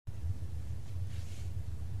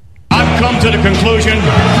come to the conclusion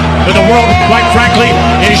that the world, quite frankly,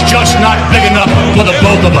 is just not big enough for the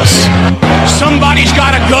both of us. Somebody's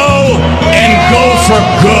got to go and go for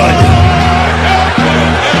good.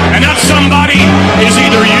 And that somebody is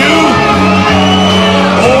either you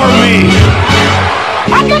or me.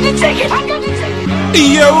 I got the ticket.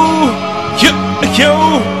 Yo,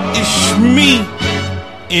 it's me,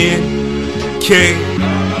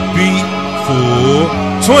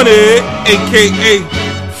 NKB420, aka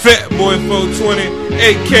Fat Boy 420,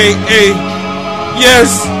 aka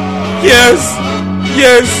yes,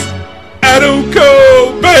 Adam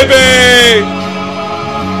Cole, baby.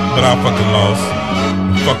 But I fucking lost.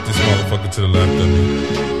 Fuck this motherfucker to the left of me.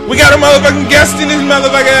 We got a motherfucking guest in this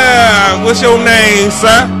motherfucker. What's your name,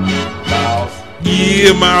 sir? Miles.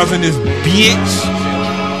 Yeah, Miles in this bitch.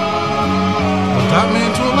 Top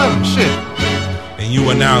man 211. Shit. And you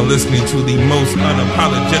are now listening to the most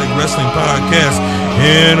unapologetic wrestling podcast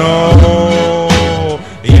in all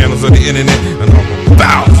the annals of the internet and all the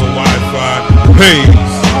bowels of Wi-Fi.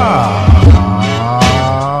 Peace.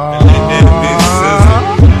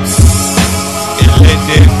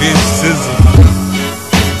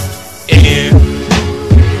 And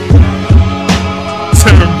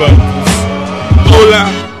turnbuckles. Hola,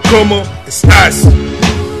 como estás?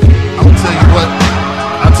 I'll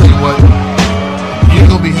tell you what. You're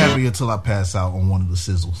gonna be happy until I pass out on one of the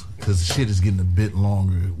sizzles, because the shit is getting a bit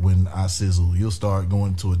longer when I sizzle. You'll start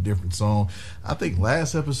going to a different song. I think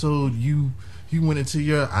last episode you went into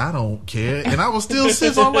your I don't care, and I was still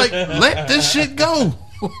sizzle. I'm like, let this shit go.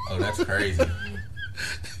 Oh, that's crazy.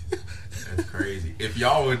 That's crazy. If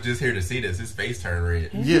y'all were just here to see this, his face turned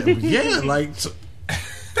red. Yeah, like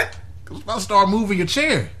I'll start moving your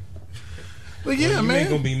chair. But yeah, you man, ain't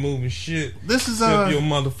gonna be moving shit. This is except your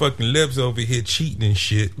motherfucking lips over here cheating and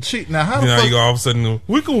shit. Now how? Now you all of a sudden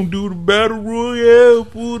we're gonna do the battle royale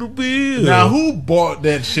for the bill. Now who bought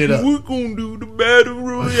that shit up? We're gonna do the battle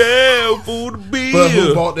royale for the bill. But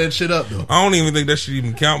who bought that shit up though? I don't even think that should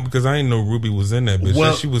even count because I didn't know Ruby was in that bitch.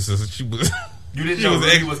 Well, she was. You didn't know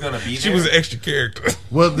Ruby was gonna be there? She was an extra character.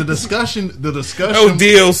 Well, the discussion. That was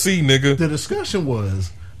DLC, nigga. The discussion was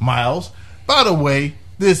Miles. By the way,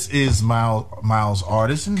 this is Miles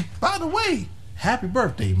Artist, and by the way, happy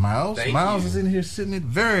birthday, Miles. Thank Miles you. is in here sitting it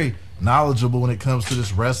very knowledgeable when it comes to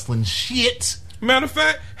this wrestling shit. Matter of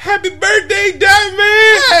fact, happy birthday,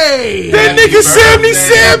 Diamond! Hey, that nigga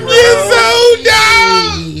 77 years old,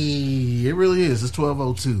 dog. It really is. It's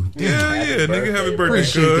 12:02. Yeah, nigga, happy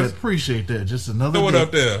birthday, Appreciate that. Just another. Throw it day.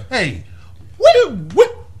 up there. Hey,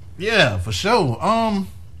 what? Yeah, for sure.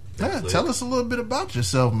 Tell us a little bit about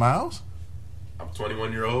yourself, Miles. I'm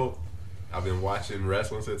 21-year-old. I've been watching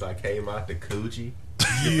wrestling since I came out the coochie.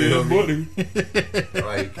 Yeah, buddy.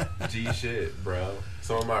 Like, G shit, bro.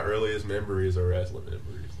 Some of my earliest memories are wrestling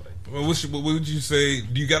memories. Like, Well, what would you say?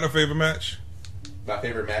 Do you got a favorite match? my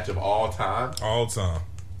favorite match of all time. All time.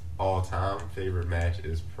 All time favorite match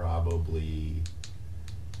is probably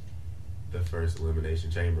the first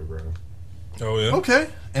Elimination Chamber, bro. Oh yeah. Okay,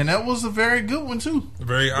 and that was a very good one too.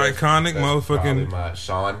 Very iconic, motherfucking. My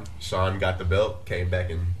Sean got the belt, came back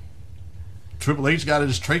and Triple H got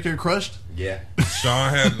his trachea crushed. yeah.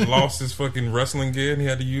 Sean had lost his fucking wrestling gear and he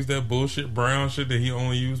had to use that bullshit brown shit that he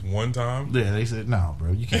only used one time. Yeah, they said, "No,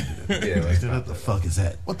 bro, you can't do that." Yeah, They said, "What the fuck is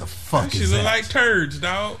that? What the fuck That shit is look that?" like turds,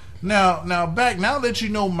 dog. Now that you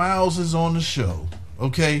know Miles is on the show,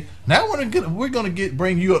 okay. Now we're gonna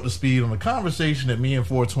bring you up to speed on the conversation that me and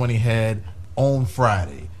 420 had on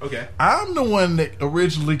Friday. Okay. I'm the one that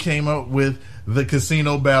originally came up with the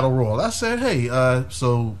Casino Battle Royal. I said, hey,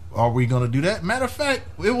 so are we going to do that? Matter of fact,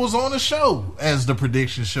 it was on the show as the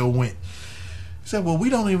prediction show went. He said, well, we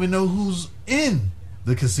don't even know who's in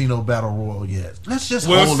the Casino Battle Royal yet. Let's just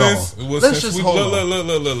hold off. Let's just hold off.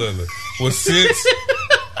 Look. Well, since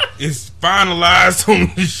it's finalized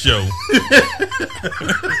on the show,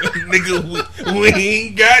 nigga, we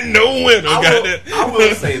ain't got no winner.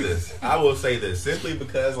 I will say this simply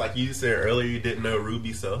because, like you said earlier, you didn't know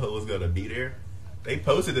Ruby Soho was going to be there. They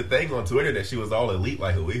posted a thing on Twitter that she was all elite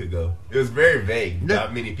like a week ago. It was very vague.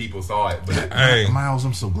 Not many people saw it, but Hey, Miles,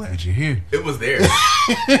 I'm so glad you're here. it was there.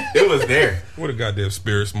 It was there. what a goddamn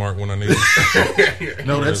spirit smart one I need.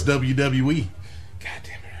 No, that's WWE.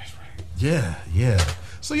 Goddamn it, that's right. Yeah.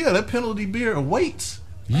 So yeah, that penalty beer awaits.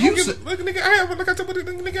 Look, nigga, I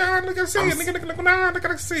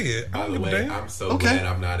see it. By the way, I'm so glad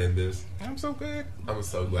I'm not in this. I'm so good. I'm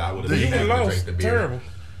so glad I would have You been having to drink lost. the beer. Terrible.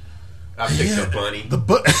 I picked the bunny. The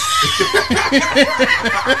bunny.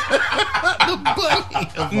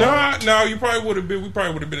 No, you probably would have been. We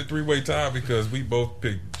probably would have been a 3-way tie because we both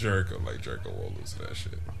picked Jericho. Like Jericho will lose that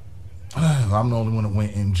shit. I'm the only one that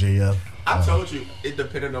went MJF. I told you, it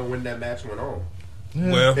depended on when that match went on.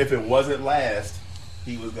 Yeah. Well, If it wasn't last,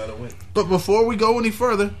 he was gonna win. But before we go any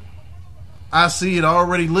further, I see it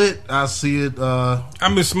already lit. I see it.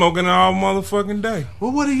 I've been smoking all motherfucking day.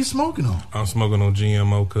 Well, what are you smoking on? I'm smoking on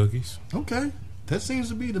GMO cookies. Okay, that seems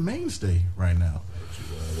to be the mainstay right now.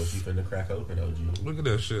 What you finna crack open, OG? Look at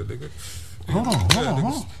that shit, nigga. Hold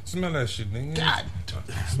on. Smell that shit, nigga. God,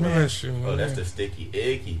 Smell that shit, man. Oh, that's the sticky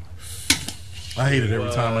icky. I hate it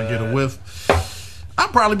every time I get a whiff.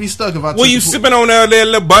 I'd probably be stuck if I. What you sipping on there,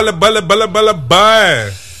 little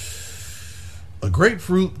bulla? A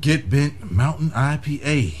grapefruit get bent mountain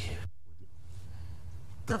IPA.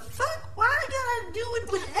 The fuck? Why I gotta do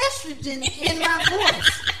it with estrogen in my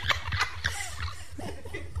voice?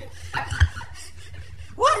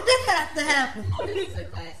 Why did that have to happen? This is a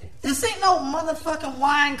classic. This ain't no motherfucking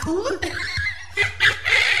wine cooler. I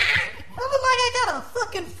look like I got a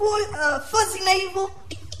fucking fuzzy navel.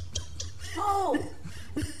 Oh.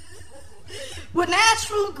 With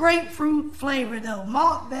natural grapefruit flavor, though.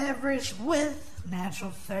 Malt beverage with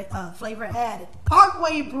natural flavor added.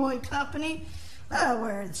 Parkway Brewing Company.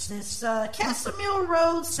 Where is this? Castle Mill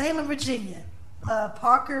Road, Salem, Virginia.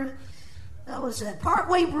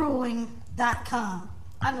 Parkwaybrewing.com.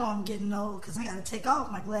 I know I'm getting old because I got to take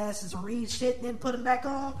off my glasses and read shit and then put them back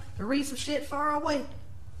on to read some shit far away.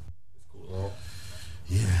 Cool.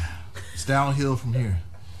 Yeah, it's downhill from here.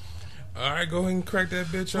 All right, go ahead and crack that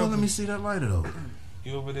bitch Well, open. let me see that lighter though.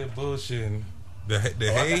 You over there bullshitting. The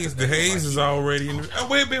haze is already in the... Oh,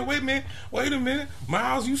 wait a minute.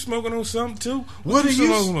 Miles, you smoking on something too? What are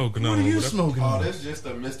you smoking on? What are you smoking Oh, on? that's just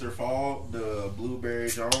a Mr. Fall, the blueberry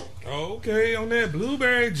junk. Oh, okay, on that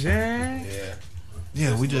blueberry jam. Yeah.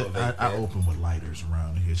 Yeah, we Just a just little I vape open with lighters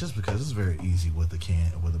around here just because it's very easy with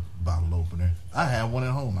a bottle opener. I have one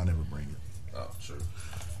at home. I never bring it. Oh, true.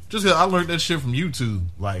 Just because I learned that shit from YouTube.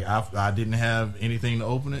 Like I didn't have anything to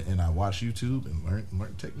open it, and I watched YouTube and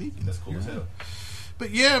learned technique. And That's cool as hell.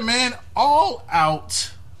 But yeah, man, All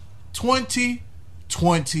Out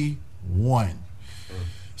 2021.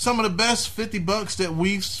 Some of the best $50 that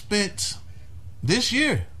we've spent this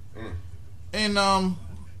year. And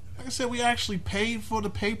like I said, we actually paid for the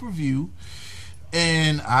pay-per-view.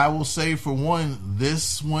 And I will say, for one,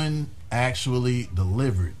 this one actually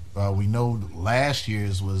delivered. We know last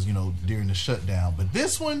year's was, during the shutdown, but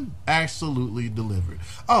this one absolutely delivered.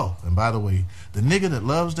 Oh, and by the way, the nigga that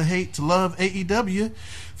loves to hate to love AEW,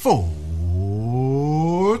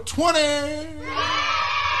 420.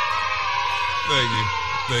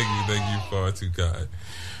 Thank you, far too kind.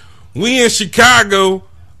 We in Chicago.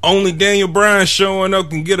 Only Daniel Bryan showing up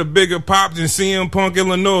can get a bigger pop than CM Punk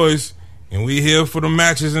Illinois, and we here for the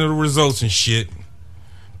matches and the results and shit.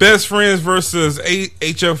 Best Friends versus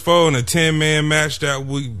HFO in a 10-man match that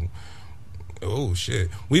we... Oh, shit.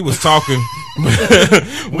 We was talking... we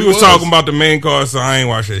was talking about the main card, so I ain't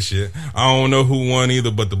watch that shit. I don't know who won either,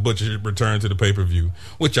 but the Butcher returned to the pay-per-view.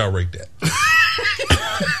 What y'all rate that?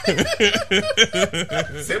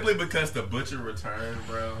 Simply because the Butcher returned,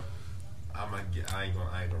 bro. I ain't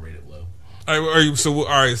gonna rate it low. All right, so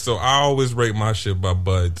I always rate my shit by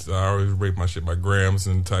buds. I always rate my shit by grams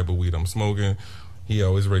and the type of weed I'm smoking. He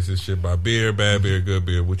always rates his shit by beer, bad beer, good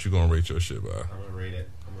beer. What you gonna rate your shit by? I'm gonna rate it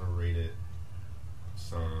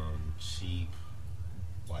some cheap,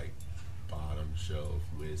 like bottom shelf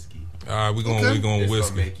whiskey. All right, we going It's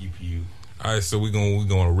whiskey. gonna make you puke. All right, so we going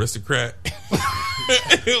aristocrat.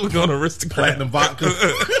 We going aristocrat. Platinum vodka.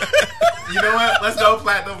 You know what? Let's go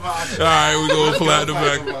platinum vodka. All right, we going Let's go platinum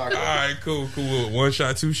platinum vodka. vodka. All right, cool. 1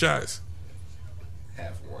 shot, 2 shots.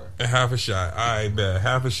 Half a shot. All right, bet.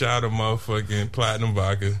 Half a shot of motherfucking platinum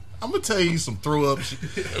vodka. I'm gonna tell you some throw up shit.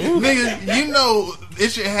 Nigga,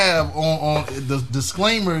 it should have on the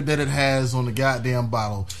disclaimer that it has on the goddamn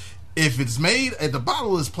bottle. If it's made, if the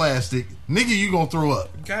bottle is plastic, nigga, you gonna throw up.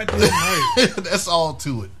 Goddamn right. That's all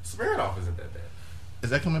to it. Smirnoff isn't that bad.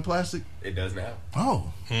 Is that coming in plastic? It does now.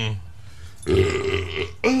 Oh.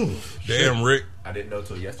 Damn, Rick. I didn't know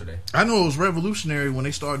till yesterday. I know it was revolutionary when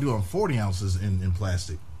they started doing 40 ounces in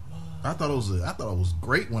plastic. I thought it was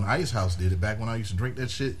great when Ice House did it back when I used to drink that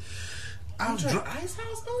shit. I was Ice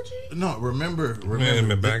House OG? No, remember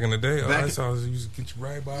Man, back in the day, back Ice House used to get you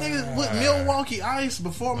right by. Nigga, with Milwaukee Ice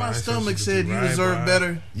before my Ice stomach used to said get you right deserve by.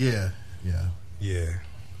 better. Yeah.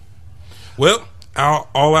 Well, our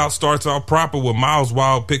All Out starts off proper with Miles'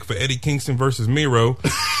 wild pick for Eddie Kingston versus Miro.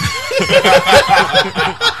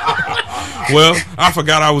 Well, I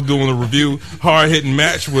forgot I was doing a review. Hard-hitting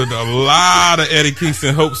match with a lot of Eddie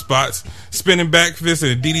Kingston hope spots. Spinning back fist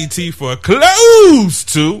and a DDT for a close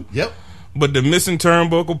to. Yep. but the missing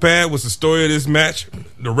turnbuckle pad was the story of this match.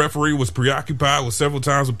 The referee was preoccupied with several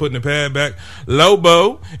times of putting the pad back.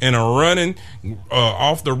 Lobo and a running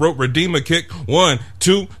off the rope Redeemer kick. 1,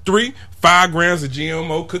 2, 3, 5 grams of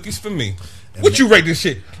GMO cookies for me. What you rate this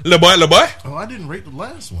shit, little boy? Oh, I didn't rate the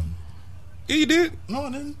last one. Yeah, you did. No,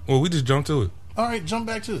 I didn't. Well, we just jumped to it. All right, jump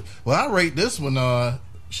back to it. Well, I rate this one.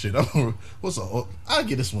 Shit, I'll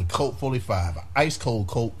get this one Colt 45, ice cold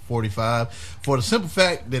Colt 45, for the simple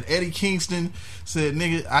fact that Eddie Kingston said,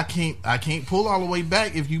 "Nigga, I can't pull all the way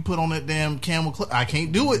back if you put on that damn camel clip. I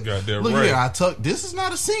can't do it. Goddamn Look right. here, I tucked. This is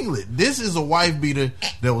not a singlet. This is a wife beater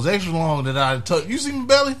that was extra long that I tucked. You see my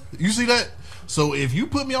belly? You see that? So if you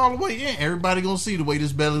put me all the way in, everybody gonna see the way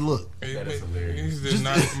this belly look. That is hilarious.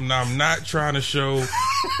 I'm not trying to show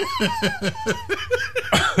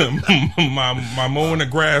my mowing the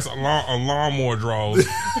grass a lawnmower draws.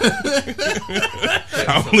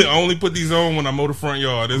 I only put these on when I mow the front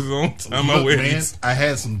yard. This is the only time I wear these. I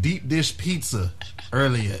had some deep dish pizza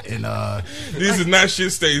earlier, and this is not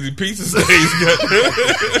shit stays. The pizza stays.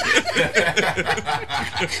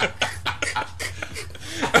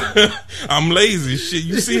 I'm lazy. Shit,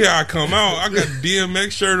 you see how I come out? I got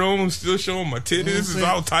DMX shirt on, still showing my titties. It's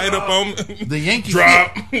all tied up on me. The Yankees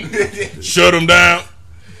drop, shut them down.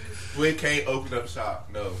 We can't open up shop.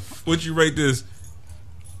 No. What you rate this?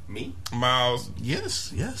 Me? Miles.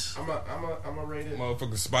 Yes. I'm a rate it.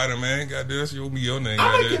 Motherfucking Spider-Man. Goddamn, that's your name.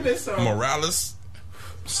 I'm gonna give it some Morales.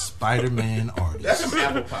 Spider-Man artist. That's some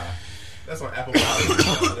apple pie. That's on apple pie.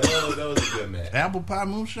 That was a good match. Apple pie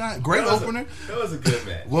moonshine. Great That was opener. That was a good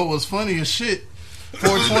match. What was funny as shit,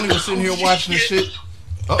 420 was sitting here watching this shit.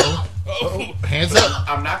 Uh-oh. Hands up.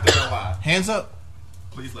 I'm not gonna lie. Hands up.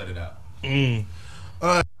 Please let it out.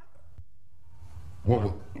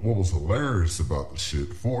 What was hilarious about the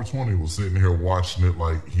shit, 420 was sitting here watching it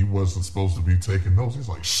like he wasn't supposed to be taking notes. He's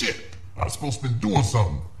like, shit, I was supposed to be doing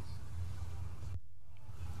something.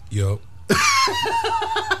 Yup.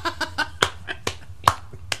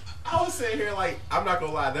 I was sitting here like, I'm not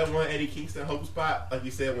gonna lie, that one Eddie Kingston hope spot, like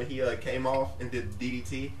you said, when he came off and did the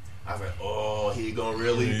DDT, I was like, oh, he gonna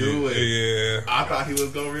really do it. Yeah. I thought he was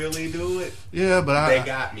gonna really do it. Yeah, but They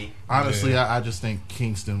got me. Honestly, I just think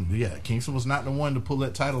Kingston was not the one to pull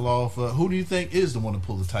that title off. Who do you think is the one to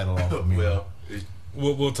pull the title off of me? Well,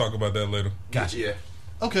 We'll talk about that later. Gotcha. yeah.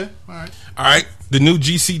 Okay, all All right, the new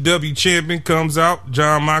GCW champion comes out,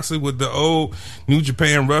 John Moxley, with the old New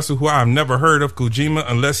Japan wrestler who I've never heard of, Kojima,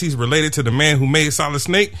 unless he's related to the man who made Solid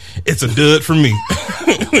Snake. It's a dud for me.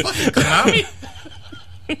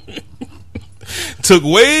 Took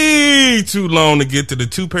way too long to get to the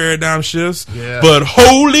 2 paradigm shifts, but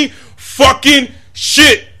holy fucking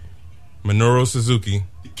shit, Minoru Suzuki,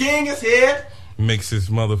 The king is here. makes his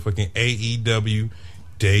motherfucking AEW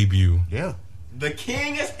debut. Yeah. The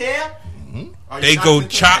king is here. They go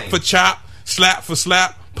chop for chop, slap for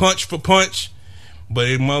slap, punch for punch. But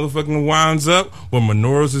it motherfucking winds up with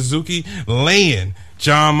Minoru Suzuki laying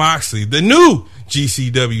John Moxley, the new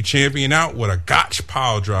GCW champion, out with a gotch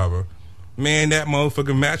pile driver. Man, that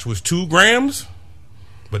motherfucking match was 2 grams.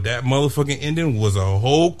 But that motherfucking ending was a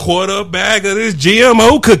whole quarter bag of this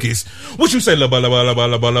GMO cookies. What you say?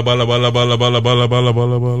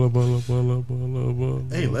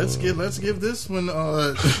 Hey, let's give this one.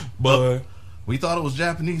 Boy, we thought it was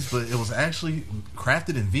Japanese, but it was actually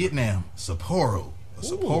crafted in Vietnam. Sapporo, a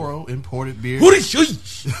Sapporo imported beer. who did you?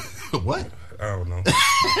 What? I don't know.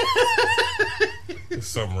 It's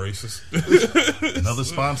something racist. Another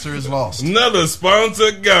sponsor is lost. Another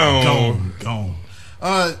sponsor gone. Gone.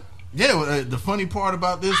 The funny part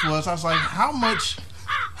about this was I was like, how much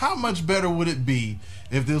better would it be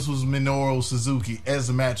if this was Minoru Suzuki as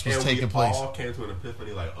the match was taking place? All came to an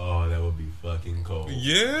epiphany like, oh, that would be fucking cold.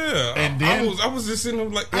 Yeah, And then I was just sitting there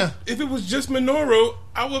like, Yeah. if it was just Minoru,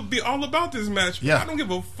 I would be all about this match. Yeah. I don't give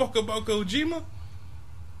a fuck about Kojima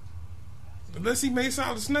unless he made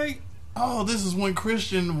Solid Snake. Oh, this is when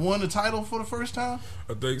Christian won the title for the first time?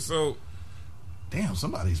 I think so. Damn,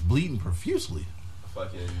 somebody's bleeding profusely.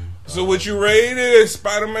 Fucking. So what you rated,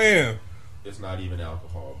 Spider-Man? It's not even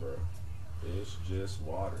alcohol, bro. It's just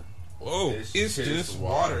water. Whoa, it's just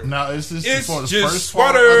water. Now, is this It's for the just first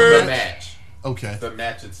part of water. the The match? match. Okay. The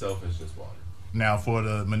match itself is just water. Now, for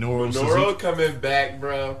the Minoru Minoru Suzuki. coming back,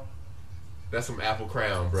 bro. That's some Apple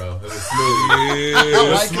Crown, bro. It was smooth. I Yeah.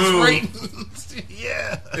 like smooth. his ratings.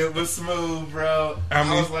 Yeah. It was smooth, bro. How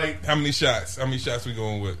I was like, many shots? How many shots we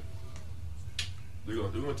going with? we're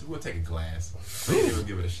gonna take a glass. We didn't even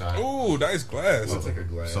give it a shot. Ooh, nice glass. We'll take a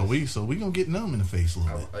glass. So we gonna get numb in the face a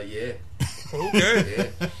little bit. Yeah.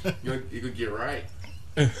 Okay. Yeah. You gonna get right.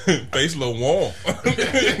 Face a little warm.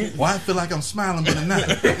 Why I feel like I'm smiling but I'm not?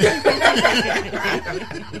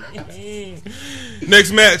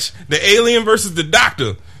 Next match, the Alien versus the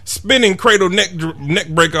Doctor. Spinning cradle neck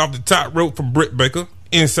breaker off the top rope from Britt Baker.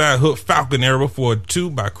 Inside hook Falcon Arrow for a 2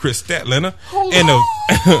 by Chris Statlander.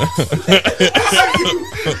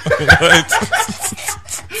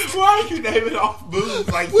 Why would you name it off moves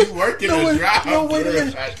like you working a drive? No, wait a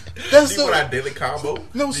minute. That's what I daily combo.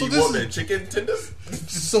 No, so you this want is the chicken tenders.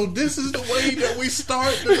 So this is the way that we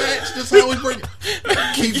start the match. This how we bring it.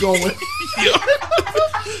 Keep going.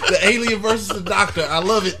 The Alien versus the Doctor. I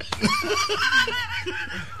love it.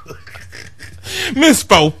 Miss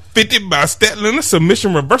 450 by Statlander.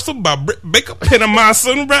 Submission reversal by Britt Baker. Panama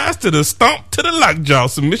Sunrise to the stomp to the lockjaw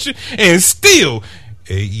submission. And still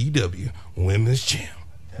AEW Women's Champ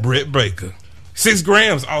Britt Baker. 6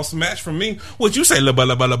 grams. Awesome match from me. What you say, la ba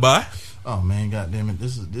la ba la ba? Oh man, goddamn it!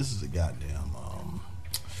 This is a goddamn.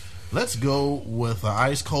 Let's go with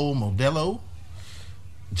Ice Cold Modelo.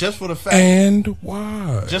 Just for the fact, and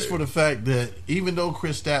why? Just for the fact that even though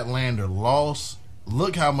Chris Statlander lost,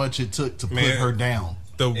 look how much it took to put her down.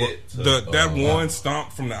 That one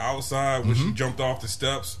stomp from the outside when she jumped off the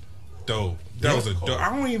steps, dope. That was a dope. I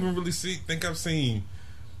don't even really think I've seen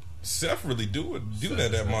Seth really do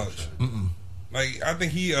that much. Like I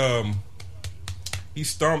think he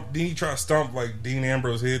stomped. Didn't he try to stomp like Dean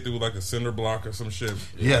Ambrose's head through like a cinder block or some shit?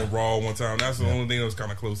 Yeah, Raw one time. That's the only thing that was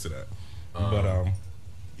kind of close to that. But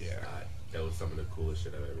yeah, that was some of the coolest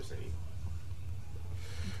shit I've ever seen.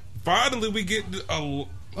 Finally, we get a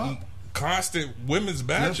constant women's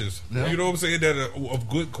matches. Yeah. You know what I'm saying? That are of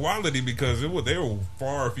good quality because they were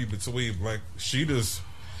far few between. Like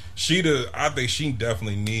Sheeta, I think she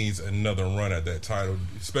definitely needs another run at that title,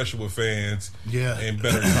 especially with fans and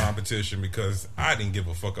better competition. Because I didn't give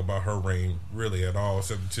a fuck about her reign really at all,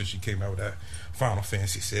 except until she came out with that Final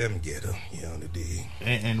Fantasy 7 getter. You know the dig.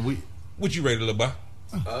 And we, what you rated it by?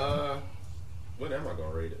 What am I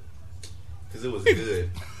gonna rate it? Because it was good.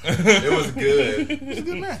 It was good. It's a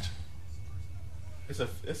good match. It's a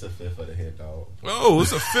fifth of the head dog. Oh,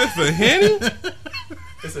 it's a fifth of Henny?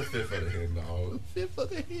 It's a fifth of the head dog. Fifth of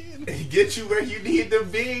the head. Get you where you need to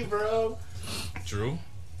be, bro. True.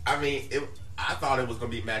 I mean, I thought it was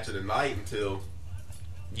gonna be match of the night until.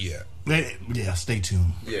 Yeah. Stay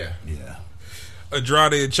tuned. Yeah.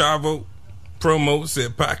 Andrade Chavo promo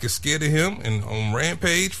said Pac is scared of him, and on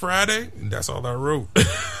Rampage Friday, and that's all I wrote.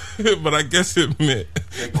 But I guess it meant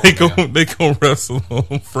they gonna wrestle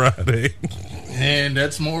on Friday. And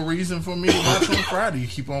that's more reason for me to watch on Friday. You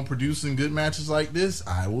keep on producing good matches like this,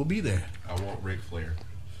 I will be there. I want Ric Flair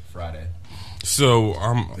Friday. So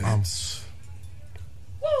I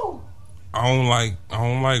don't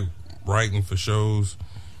like writing for shows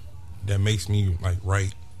that makes me like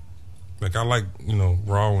write. Like I like,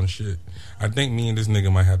 Raw and shit. I think me and this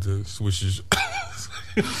nigga might have to switch his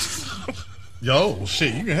Yo,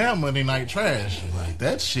 shit, you can have Monday Night Trash. Like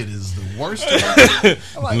that shit is the worst.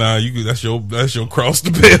 Nah, that's your cross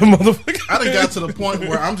to bear, motherfucker. I done got to the point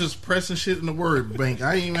where I'm just pressing shit in the word bank.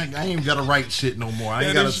 I ain't got to write shit no more. I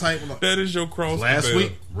ain't got to type. That is your cross. Last to bear.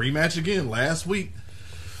 week, rematch again. Last week,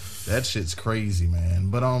 that shit's crazy,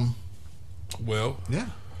 man. But well, yeah,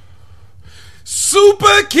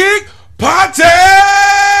 Super Kick Party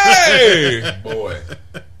boy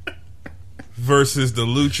versus the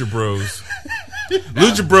Lucha Bros.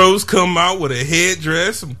 Lucha Bros come out with a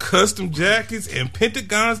headdress, some custom jackets, and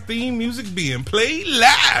Pentagon's theme music being played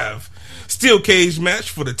live. Steel cage match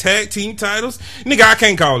for the tag team titles. Nigga, I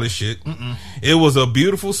can't call this shit. It was a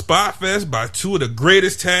beautiful spot fest by two of the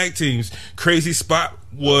greatest tag teams. Crazy Spot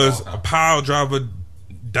was a pile driver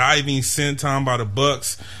diving senton by the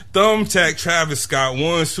Bucks. Thumbtack Travis Scott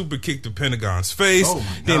one super kick to Pentagon's face.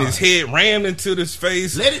 Then his head rammed into his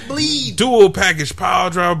face. Let it bleed. Dual package power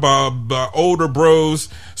drive by older bros.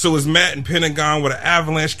 So it's Matt and Pentagon with an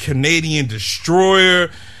Avalanche Canadian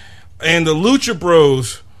Destroyer. And the Lucha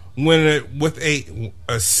Bros win it with a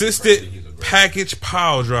assisted package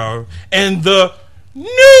power drive. And the new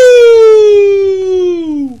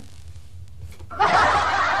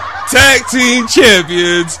tag team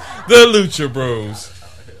champions, the Lucha Bros.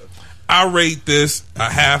 I rate this a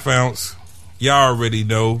half ounce. Y'all already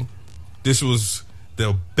know this was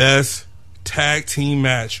the best tag team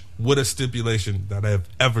match with a stipulation that I have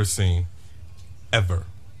ever seen. Ever.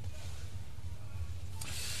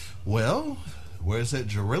 Well, where's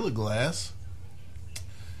that Gorilla Glass?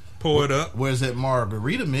 Pour it up. Where's that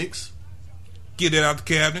Margarita mix? Get it out the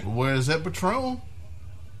cabinet. Where's that Patron?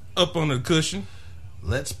 Up on the cushion.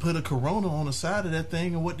 Let's put a Corona on the side of that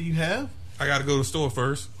thing, and what do you have? I gotta go to the store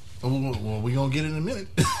first. Well, we're gonna get it in a minute.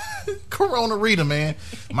 Corona Rita, man.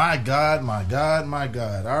 My God.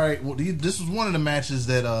 All right. Well, this was one of the matches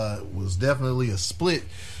that was definitely a split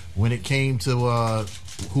when it came to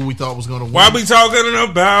who we thought was going to win. Why we talking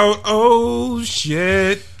about? Oh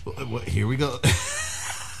shit! Well, here we go.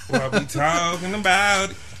 Why we talking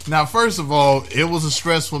about? Now, first of all, it was a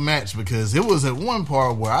stressful match because it was at one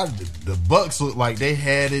part where the Bucks looked like they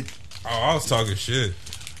had it. Oh, I was talking shit.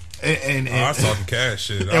 And I was talking cash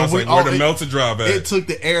shit. I was like, where the melted drop at? It took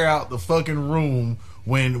the air out the fucking room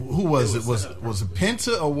when who was it? Was it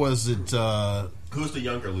Penta or was it who's the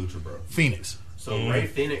younger Lucha Bro? Phoenix. So Ray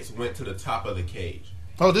Phoenix went to the top of the cage.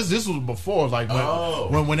 Oh, this was before, like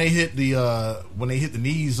when they hit the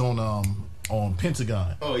knees on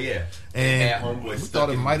Pentagon. Oh yeah, and we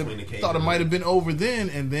thought it might have been over then,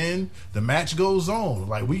 and then the match goes on.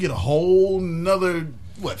 Like we get a whole nother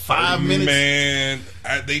 5 minutes. Man,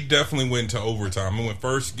 they definitely went into overtime. It went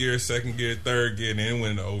first gear, second gear, third gear, and then it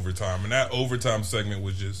went into overtime. And that overtime segment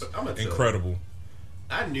was just incredible.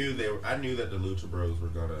 I knew that the Lucha Bros were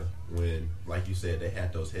gonna win. Like you said, they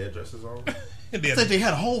had those headdresses on. I think they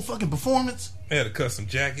had a whole fucking performance. They had custom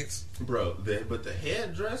jackets, bro. But the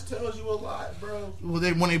headdress tells you a lot, bro. Well,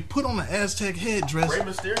 when they put on the Aztec headdress, Rey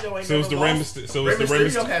Mysterio ain't so never it's the lost. Rey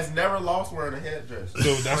Mysterio has never lost wearing a headdress.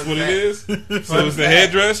 So that's what it is. So it's the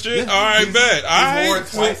headdress shit. All right, bet. He's worn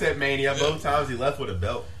twice at Mania. Both times he left with a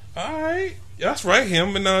belt. All right, that's right.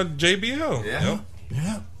 Him and JBL.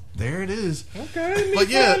 Yeah. There it is. Okay,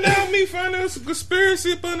 let me find out some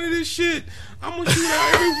conspiracy up under this shit. I'm gonna shoot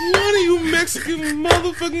out every one of you Mexican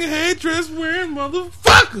motherfucking headdress wearing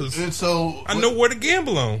motherfuckers. And so I know where to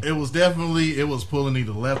gamble on. It was pulling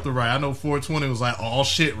either left or right. I know 420 was like, oh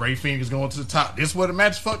shit, Ray Phoenix going to the top. This is where the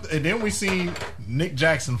match fucked. And then we seen Nick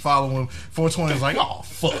Jackson following 420 was like, oh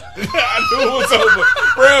fuck. I knew it was over.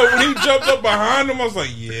 Bro, when he jumped up behind him, I was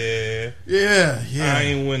like, yeah. I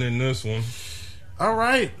ain't winning this one. All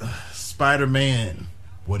right, Spider-Man.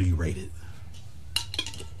 What do you rate it?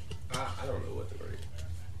 I don't know what to rate.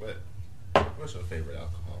 What's your favorite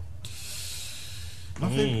alcohol? My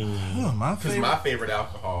favorite. Because my favorite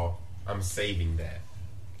alcohol, I'm saving that.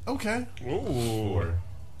 Okay. Ooh.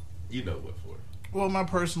 You know what for. Well, my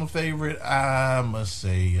personal favorite, I must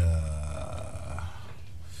say,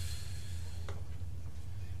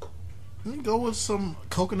 let me go with some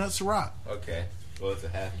coconut Ciroc. Okay. Well, it's a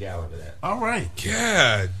half gallon of that. All right.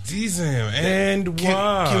 God, damn. And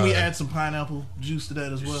why? Can we add some pineapple juice to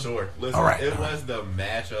that as well? Sure. Listen, all right. It was the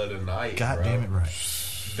match of the night. God damn it, right.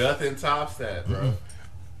 Nothing tops that, bro.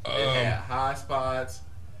 It had high spots.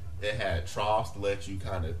 It had troughs to let you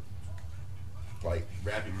kind of like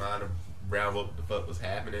wrap your mind around what the fuck was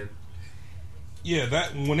happening. Yeah,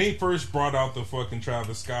 that when they first brought out the fucking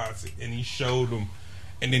Travis Scotts and he showed them,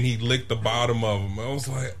 and then he licked the bottom of them, I was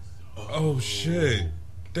like, oh shit,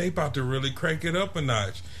 they about to really crank it up a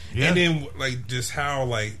notch. Yeah. And then like just how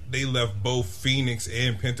like they left both Phoenix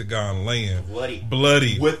and Pentagon laying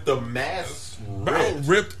bloody with the mask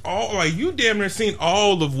ripped all, like you damn near seen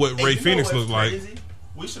all of what Ray Phoenix looked like.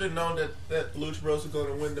 We should have known that Lucha Bros was going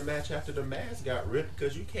to win the match after the mask got ripped,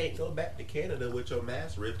 because you can't go back to Canada with your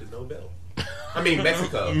mask ripped and no belt. I mean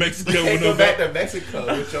Mexico. You can't go back to Mexico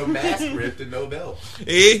with your mask ripped and no belt.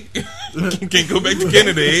 Can't go back to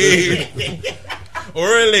Canada.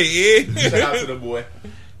 Orally. Shout out to the boy.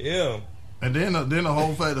 Yeah. And then the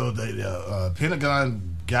whole fact though,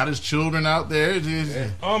 Pentagon got his children out there.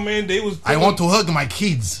 Oh man, they was. I want to hug my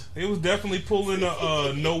kids. They was definitely pulling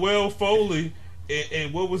Noel Foley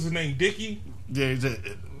and what was his name, Dickie. Yeah.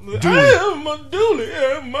 I am a Dooley.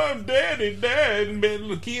 Yeah, my daddy died. And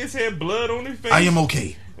the kids had blood on their face. I am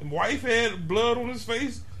okay. Wife had blood on his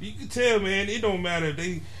face. You can tell, man. It don't matter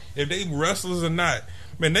if they wrestlers or not.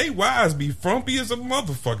 Man, they wives be frumpy as a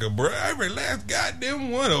motherfucker, bro. Every last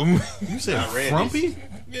goddamn one of them. You said frumpy?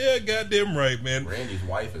 Yeah, goddamn right, man. Randy's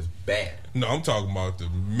wife is bad. No, I'm talking about the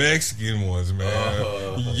Mexican ones,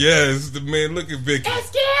 man. Yes, the man. Look at Vicky.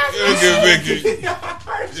 Look at Vicky.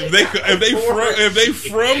 If they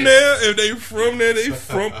from there, they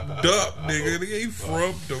frumped up, nigga. They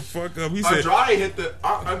frumped the fuck up. He said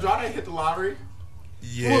Andrade hit the lottery.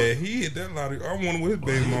 Yeah, he hit that lottery. I wonder what his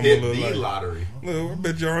baby mama look like. Lottery. Look, I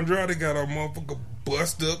bet you Andrade got a motherfucker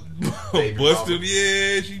busted up.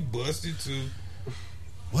 Yeah, she busted too.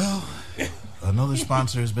 Well, another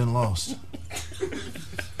sponsor has been lost.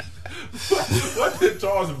 What did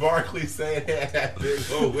Charles Barkley say that big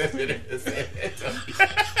old whipping in his head?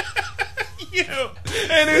 Yo,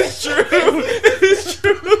 and it's true. It's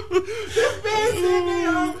true.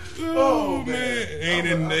 Oh man,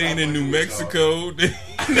 ain't in New Mexico.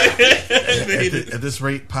 At this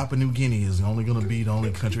rate, Papua New Guinea is only going to be the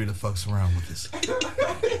only country that fucks around with this.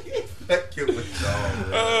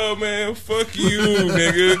 Oh man, fuck you,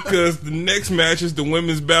 nigga. Because the next match is the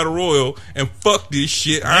women's battle royal, and fuck this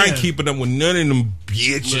shit. I ain't keeping up with none of them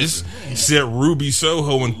bitches except Ruby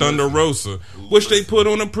Soho and Thunder Rosa, which they put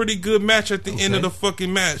on a pretty good match at the end of the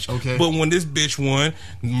fucking match. Okay. But when this bitch won,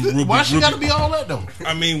 Why she got to be all that though?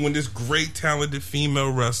 I mean, when this great talented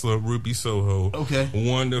female wrestler Ruby Soho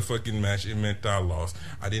won the fucking match, it meant I lost.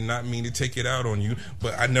 I did not mean to take it out on you,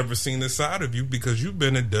 but I never seen the side of you because you've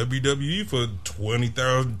been at WWE for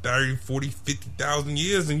 20,000, 30, 40, 50,000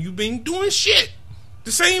 years and you've been doing shit.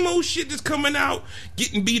 The same old shit that's coming out,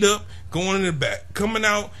 getting beat up, going in the back. Coming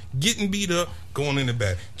out, getting beat up, going in the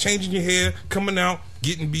back. Changing your hair, coming out,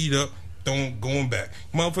 getting beat up, going back.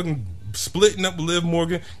 Motherfucking splitting up with Liv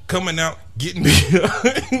Morgan, coming out, getting beat up,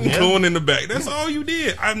 going in the back. That's all you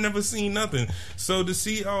did. I've never seen nothing. So to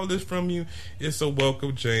see all this from you, it's a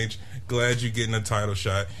welcome change. Glad you're getting a title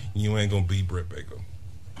shot. You ain't gonna beat Britt Baker.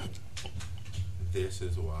 This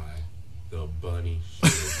is why the bunny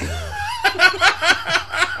shit is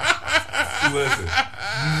Listen,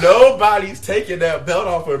 nobody's taking that belt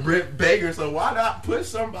off of Britt Baker, so why not put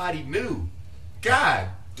somebody new? God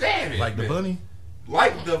damn it. Like the bunny?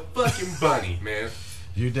 Like the fucking bunny, man.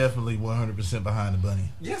 You're definitely 100% behind the bunny.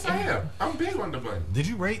 Yes, I am. I'm big on the bunny. Did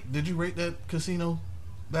you rate that casino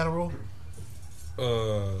battle roll?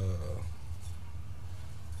 Oh,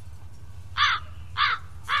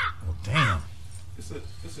 damn.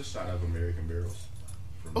 It's a shot of American barrels.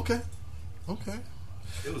 Okay.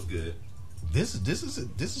 It was good. This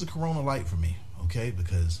is a Corona Light for me, okay?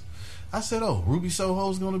 Because I said, Ruby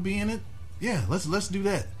Soho's going to be in it. Yeah, let's do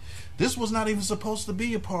that. This was not even supposed to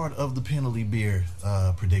be a part of the penalty beer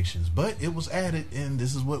predictions, but it was added, and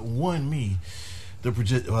this is what won me the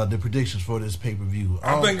predictions for this pay per view.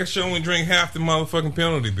 I think I should only drink half the motherfucking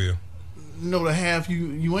penalty beer. No, the half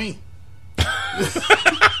you ain't.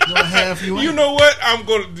 You know what? I'm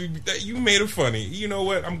going to do that. You made it funny. You know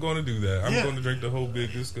what? I'm going to do that. I'm going to drink the whole big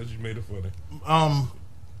just because you made it funny.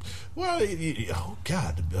 Well, oh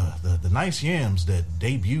God, the nice yams that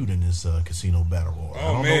debuted in this casino battle royal.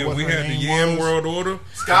 Oh man, we had the Yam World Order.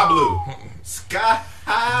 Sky Blue.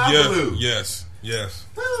 Blue. Yes.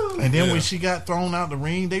 And then when she got thrown out the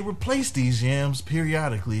ring, they replaced these yams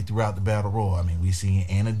periodically throughout the battle royal. I mean, we seen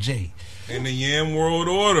Anna Jay and the Yam World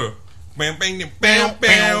Order. Bam, bam, bam, bam,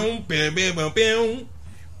 bam, bam, bam, bam, bam,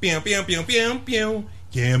 bam, bam, bam, bam.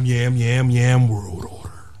 Yam World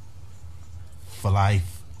Order for life.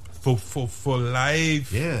 For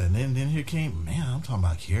life. Yeah, and then here came, man, I'm talking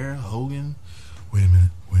about Kiera Hogan. Wait a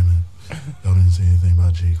minute. Y'all didn't say anything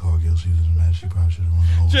about Jade Cargill. She was in the match. She probably should have won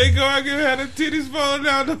the whole Jade Cargill had her titties falling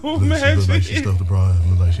out the whole match. She looked like she stuffed the bra. It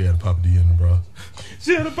looked like she had a Papa D in the bra.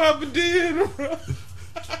 She had a Papa D in the bra.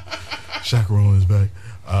 Chakarone is back.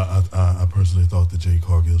 I personally thought that Jade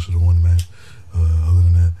Cargill should have won the match. Other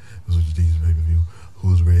than that, it was with the D's pay-per-view. Who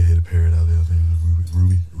was the redheaded parrot out there? I think it was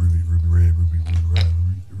Ruby Red, Ruby Red,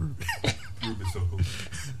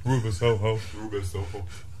 Ruby Soho.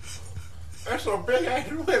 That's some big ass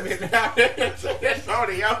women out there. That's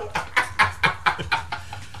audio.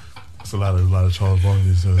 It's a lot of Charles Barkley.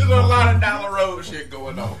 There's a lot of Dollar Road shit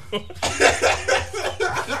going on.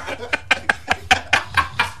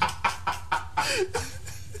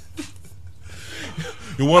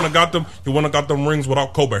 You wanna got them rings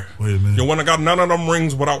without Colbert. Wait a minute. You wanna got none of them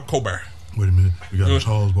rings without Colbert. Wait a minute. We got a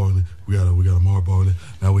Charles Barkley. We got a Mark Barkley.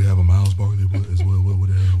 Now we have a Miles Barkley as well.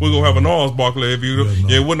 We're gonna have a Miles Barkley if you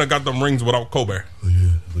wouldn't have got them rings without Colbert.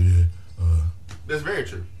 Yeah. That's very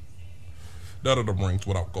true. None of them rings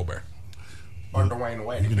without Colbert. Or Dwayne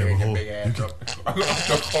Wade. You can never hold.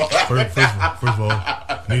 First of all,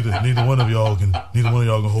 neither one of y'all can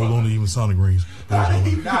hold on to even Sonic rings. How did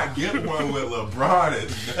he not get one with LeBron and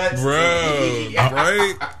nuts? Bro,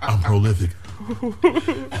 right? I'm prolific.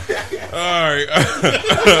 Alright.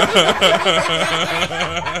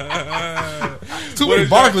 Too many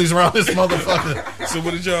Barclays around this motherfucker. So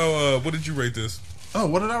what did you rate this? Oh,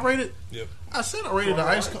 what did I rate it? Yep. I said I rated the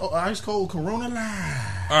ice cold Corona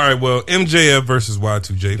Live. Alright, well, MJF versus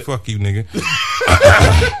Y2J. Fuck you, nigga.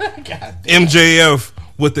 MJF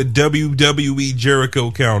with the WWE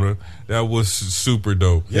Jericho counter. That was super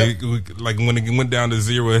dope. Yep. Like when it went down to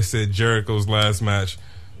 0, it said Jericho's last match.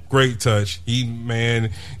 Great touch.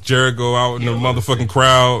 Jericho out in the motherfucking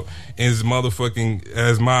crowd, and his motherfucking,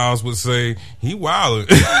 as Miles would say, he wildin'.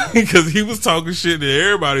 Because he was talking shit to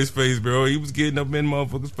everybody's face, bro. He was getting up in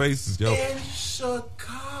motherfuckers' faces, yo. In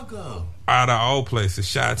Chicago. Out of all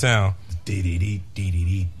places, Chi-Town.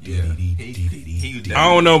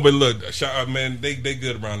 I don't know, but look, man, they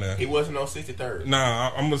good around there. He wasn't on 63rd.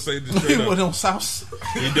 Nah, I'm gonna say this He straight went up. on South.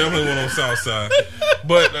 He definitely went on South Side,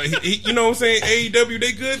 but you know what I'm saying. AEW,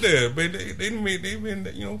 they good there, but they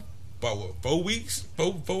been about what 4 weeks,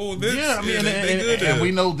 four events. Yeah, I mean, they good there. and we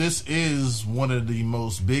know this is one of the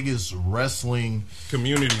most biggest wrestling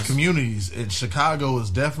communities, and Chicago is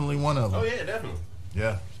definitely one of them. Oh yeah, definitely.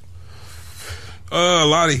 Yeah. A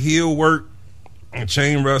lot of heel work and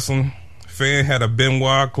chain wrestling. Fan had a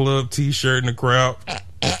Benoit Club T-shirt in the crowd.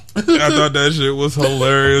 I thought that shit was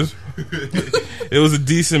hilarious. It was a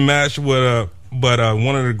decent match but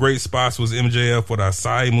one of the great spots was MJF with a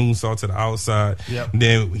side moonsault to the outside. Yep.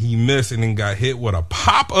 Then he missed and then got hit with a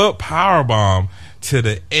pop-up powerbomb to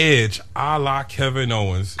the edge, a la Kevin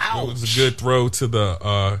Owens. Ouch. It was a good throw to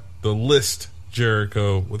the list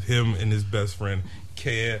Jericho with him and his best friend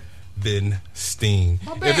Kevin Steen.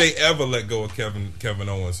 If they ever let go of Kevin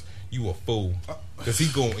Owens, you a fool. Because he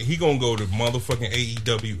gonna go to motherfucking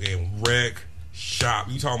AEW and wreck shop.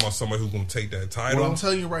 You talking about somebody who's gonna take that title? Well, I'm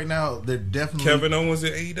telling you right now, they're definitely Kevin Owens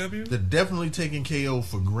at AEW. They're definitely taking KO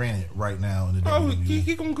for granted right now in the WWE.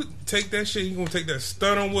 He gonna take that shit. He gonna take that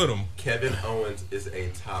stunner with him. Kevin Owens is a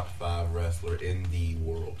top 5 wrestler in the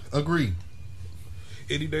world. Agreed.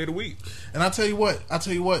 Any day of the week. And I tell you what.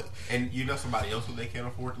 And you know somebody else who they can't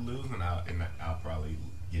afford to lose, and I'll probably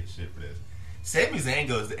get shit for this. Sami Zayn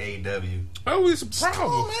goes to AEW. Oh, it's a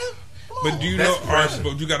problem. man. But do you That's know? impressive.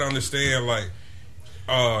 But you got to understand, like,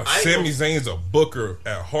 Sami Zayn's a booker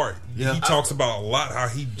at heart. Yeah. He talks about a lot how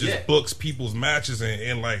he just Yeah. books people's matches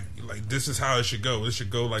and like this is how it should go. It should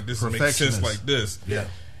go like this. It makes sense Perfectionist. like this. Yeah.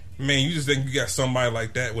 Man, you just think you got somebody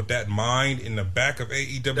like that with that mind in the back of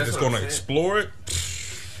AEW that's what going I'm to saying. explore it?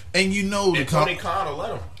 And you know And Tony Khan will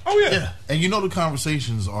let him. Oh yeah. Yeah, and you know the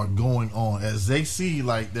conversations are going on as they see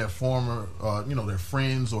like their former, their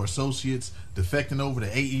friends or associates defecting over to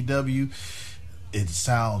AEW. It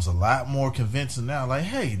sounds a lot more convincing now. Like,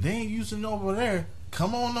 hey, they ain't using it over there.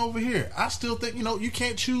 Come on over here. I still think you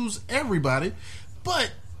can't choose everybody,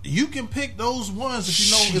 but you can pick those ones that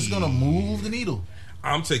you know is going to move the needle.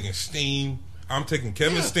 I'm taking Steen. I'm taking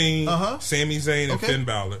Kevin Yeah. Steen, Sami Zayn, and Okay. Finn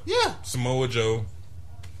Balor. Yeah. Samoa Joe.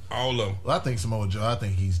 All of them. Well, I think Samoa Joe. I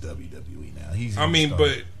think he's WWE now. He's I even mean,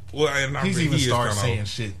 started- and I he's mean, even he is started kinda saying old.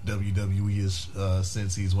 shit WWE is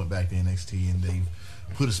since he's went back to NXT and they've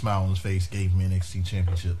put a smile on his face, gave him NXT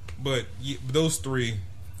championship. But those three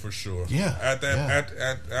for sure. Yeah,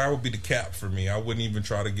 that would be the cap for me. I wouldn't even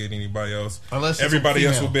try to get anybody else. Unless it's everybody a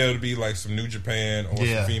else female. would be able to be like some New Japan or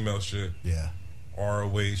Yeah. some female shit. Yeah.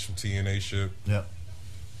 ROH, some TNA shit. Yep.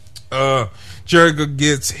 Jericho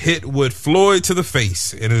gets hit with Floyd to the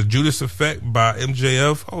face and a Judas effect by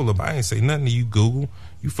MJF. Hold up, I ain't say nothing to you, Google.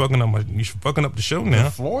 You fucking up the show now.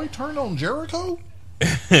 Floyd turned on Jericho?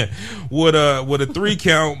 with a 3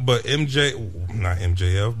 count, but not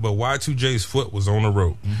MJF, but Y2J's foot was on the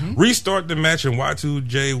rope. Restart the match and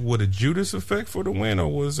Y2J with a Judas effect for the win,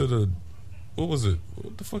 or was it what was it?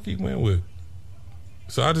 What the fuck he went with?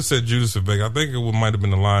 So I just said Judas effect. I think it might have been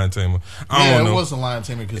the Lion Tamer. I don't know. It wasn't Lion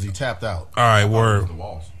Tamer because he tapped out. All right, word. The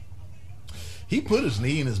walls. He put his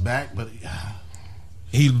knee in his back, but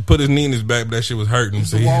He put his knee in his back, but that shit was hurting,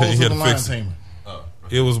 so the he walls had of the to Lion fix it. Tamer.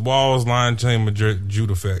 It was Walls, Lion Tamer,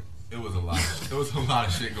 Judah effect. It was a lot. There was a lot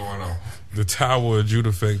of shit going on. The Tower of Judah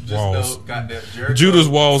effect Just Walls. know, goddamn, Jericho Judas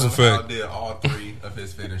Walls somehow effect. did all 3 of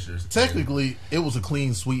his finishers. Technically, it was a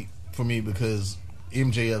clean sweep for me because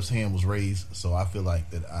MJF's hand was raised, so I feel like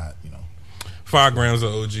that 5 grams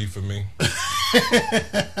of OG for me.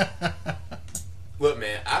 Look,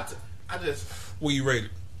 man, I just. What you rated?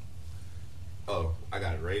 Oh, I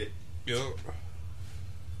got it rated. Yo.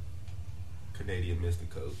 Canadian Mystic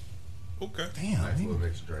Coast. Okay. damn. Nice he- little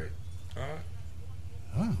mixed drink. All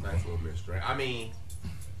right. Nice little mixed drink. I mean,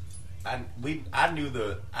 I knew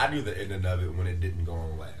the ending of it when it didn't go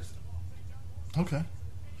on last. Okay.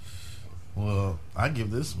 Well, I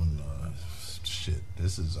give this one shit.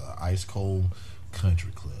 This is Ice Cold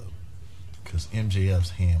Country Club because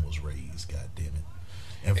MJF's hand was raised. God damn it!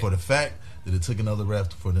 And for the fact that it took another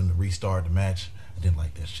ref for them to restart the match, I didn't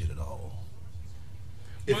like that shit at all.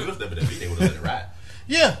 If it was WWE, they would have let it ride.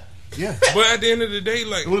 Yeah, yeah. But at the end of the day,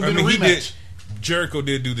 like, It would've been a he did. rematch. Jericho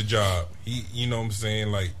did do the job. He, you know what I'm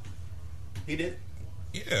saying? Like, He did.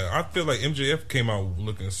 yeah, I feel like MJF came out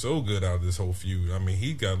looking so good out of this whole feud. I mean,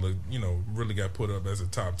 he got really got put up as a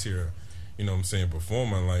top tier, you know what I'm saying,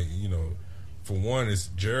 performer. Like, for one, it's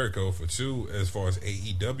Jericho. For two, as far as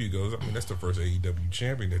AEW goes, I mean, that's the first AEW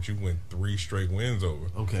champion that you went 3 straight wins over.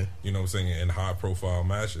 Okay. You know what I'm saying, in high profile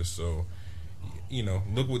matches. So you know,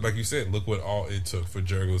 look what, like you said, look what all it took for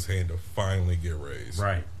Jericho's hand to finally get raised.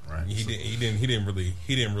 Right. He didn't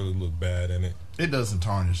really look bad in it. It doesn't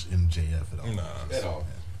tarnish MJF at all. Nah. At all.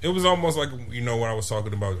 It was almost like, you know, when I was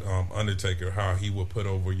talking about Undertaker, how he would put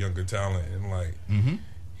over younger talent, and like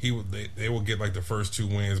they would get like the first 2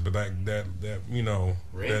 wins, but that you know,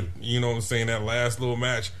 that, you know what I'm saying, that last little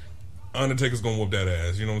match, Undertaker's gonna whoop that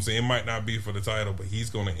ass. You know what I'm saying? It might not be for the title, but he's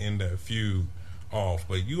gonna end that feud off.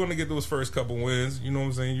 But you're gonna get those first couple wins. You know what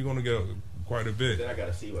I'm saying? You're gonna get quite a bit. Then I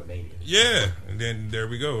gotta see what made it. Yeah, and then there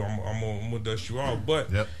we go. I'm gonna dust you off, but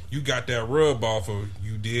you got that rub off of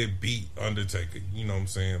you did beat Undertaker. You know what I'm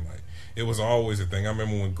saying? Like, it was always a thing. I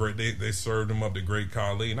remember when they served him up to Great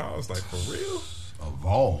Khali, and I was like, for real? Of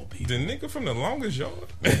all people, the nigga from the Longest Yard.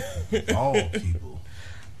 Of all people,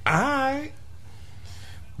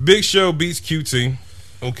 Big Show beats QT.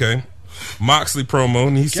 Okay. Moxley promo,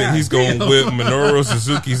 and he said he's going to whip Minoru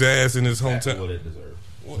Suzuki's ass in his hometown. That's what it deserves.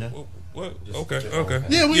 What? Just Okay.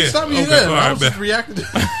 Yeah, we stopped me there. All I right, was just reacting.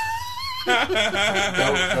 Nigga,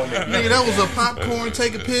 that was a popcorn,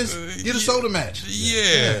 take a piss, get a soda match.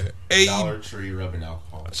 Yeah. Dollar Tree rubbing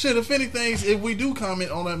alcohol. Shit, if anything, if we do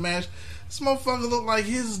comment on that match, this motherfucker looked like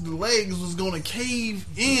his legs was gonna cave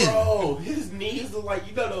in. Bro, his knees look like,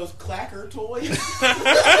 you know those clacker toys?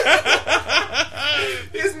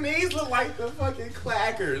 His knees look like the fucking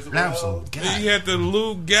clackers, bro. Absolutely. He had the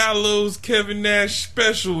Luke Gallows, Kevin Nash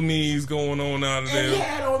special knees going on out of And he there.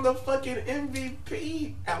 had on the fucking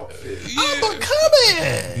MVP outfit. I'm a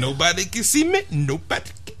coming. Nobody can see me.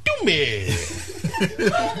 Nobody can do me.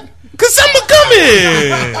 Cause I'm a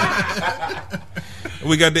coming.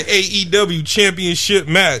 We got the AEW Championship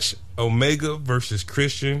match. Omega versus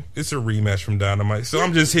Christian. It's a rematch from Dynamite. So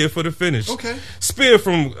I'm just here for the finish. Okay. Spear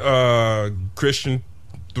from Christian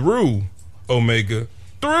through Omega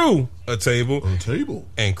through a table.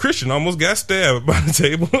 And Christian almost got stabbed by the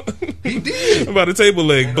table. He did. By the table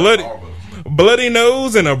leg. Bloody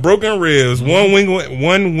nose and a broken ribs. One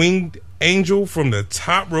winged angel from the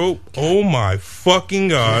top rope. Oh my fucking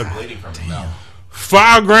God.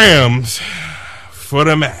 5 grams for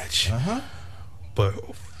the match. But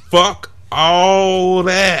fuck all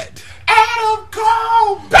that. Adam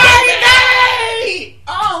Cole, baby!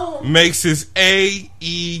 Oh. Makes his AEW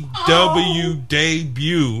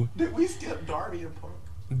debut. Did we skip Darby and Punk?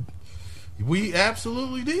 We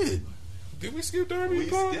absolutely did. Did we skip Darby We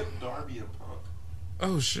and Punk? skipped Darby and Punk.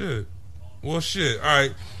 Oh shit. Well shit.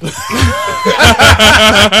 Alright.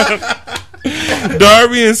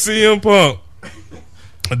 Darby and CM Punk.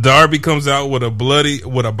 Darby comes out with a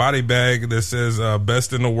body bag that says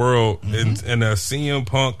 "best in the world" and a CM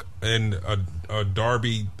Punk and a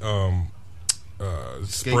Darby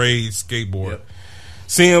spray skateboard. Yep.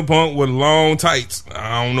 CM Punk with long tights.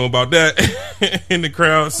 I don't know about that. And the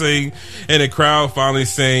crowd finally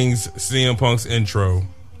sings CM Punk's intro.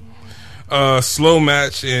 Slow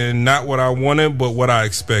match and not what I wanted, but what I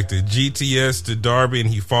expected. GTS to Darby, and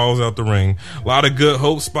he falls out the ring. A lot of good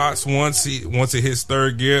hope spots once it hits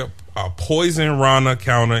third gear. A poison Rana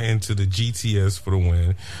counter into the GTS for the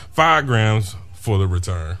win. 5 grams for the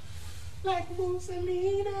return. Like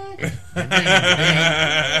Mussolini.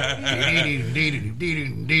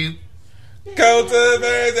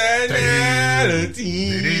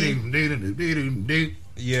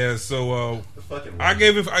 Yeah, so I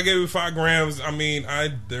gave it 5 grams. I mean, I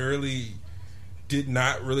did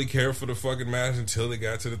not really care for the fucking match until it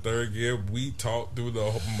got to the third gear. We talked through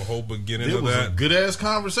the whole beginning of that. It was a good ass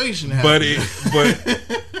conversation. But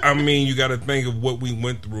I mean, you got to think of what we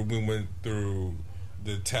went through. We went through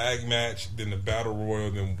the tag match, then the battle royal,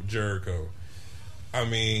 then Jericho. I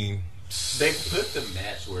mean, they put the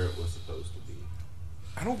match where it was supposed to be.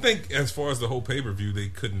 I don't think, as far as the whole pay-per-view, they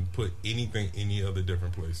couldn't put anything any other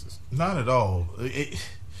different places. Not at all.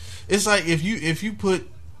 It's like if you put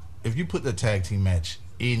the tag team match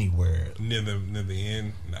anywhere near the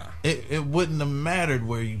end, nah, it wouldn't have mattered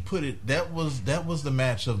where you put it. That was the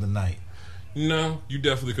match of the night. No, you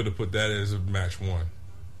definitely could have put that as a match 1.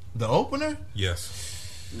 The opener?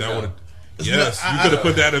 Yes, that would have. Yes, you could have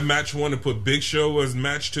put that as match 1 and put Big Show as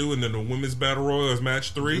match 2, and then the women's battle royal as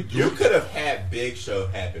match 3. You could have had Big Show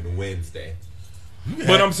happen Wednesday.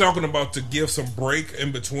 But I'm talking about to give some break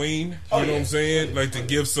in between. You know what I'm saying? Like to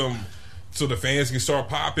give some, so the fans can start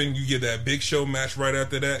popping. You get that Big Show match right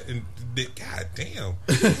after that, and god damn,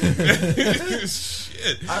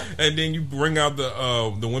 shit. And then you bring out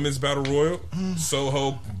the women's battle royal.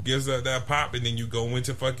 Soho gives that pop, and then you go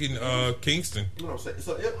into fucking Kingston. You know what I'm saying?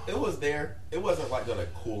 So it was there. It wasn't like gonna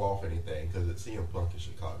cool off anything because it's CM Punk in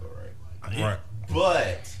Chicago, right?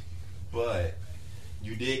 Right. But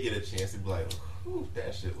you did get a chance to be like, Ooh,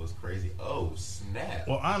 that shit was crazy. Oh snap!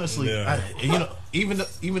 Well, honestly, Yeah.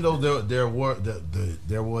 even though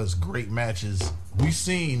there was great matches, we've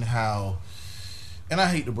seen how, and I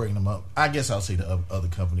hate to bring them up. I guess I'll say the other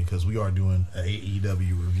company because we are doing an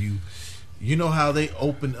AEW review. You know how they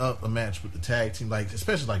opened up a match with the tag team, like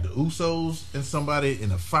especially like the Usos and somebody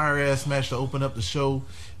in a fire ass match to open up the show,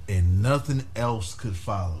 and nothing else could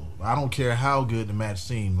follow. I don't care how good the match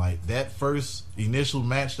seemed. Like that first initial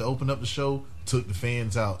match to open up the show took the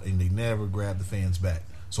fans out, and they never grabbed the fans back.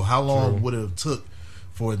 So how long would it have took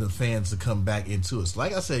for the fans to come back into us?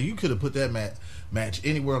 Like I said, you could have put that match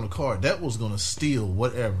anywhere on the card. That was going to steal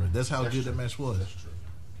whatever. That's how good that match was. That's true.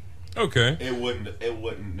 Okay. It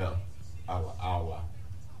wouldn't. No, I'll lie.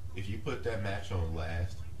 If you put that match on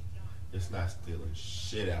last, it's not stealing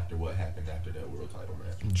shit after what happened after that world title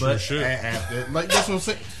match. But shit. after, like that's what I'm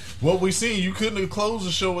saying. What we seen, you couldn't have closed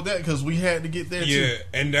the show with that because we had to get there too. Yeah,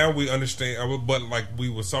 and now we understand. But like we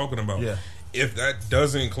was talking about, Yeah. if that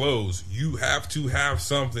doesn't close, you have to have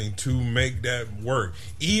something to make that work.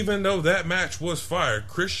 Even though that match was fire,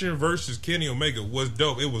 Christian versus Kenny Omega was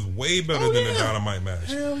dope. It was way better than the Dynamite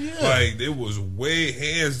match. Hell yeah. Like it was way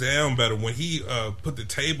hands down better when he put the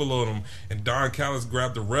table on him and Don Callis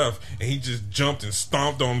grabbed the ref and he just jumped and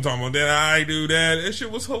stomped on him talking about that I do that. That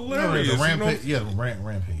shit was hilarious. The Rampage, you know?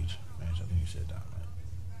 Rampage match. I think you said Dynamite.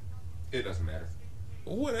 It doesn't matter.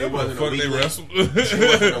 Whatever It wasn't the a fuck they weekly. wrestled. It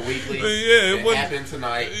wasn't a weekly. Yeah, it happened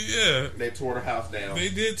tonight. Yeah. They tore the house down. They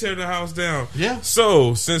did tear the house down. Yeah.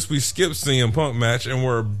 So, since we skipped CM Punk match and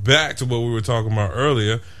we're back to what we were talking about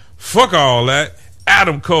earlier, fuck all that.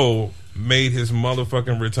 Adam Cole made his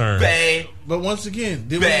motherfucking return. Bang. But once again,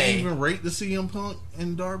 did Bang. we even rate the CM Punk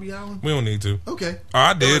and Darby Allin? We don't need to. Okay.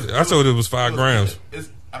 I did. I told it was 5 grams.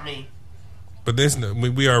 I mean, But this,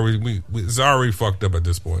 we already, it's already fucked up at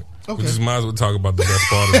this point. Okay. We just might as well talk about the best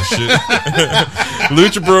part of the shit.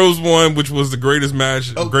 Lucha Bros won, which was the greatest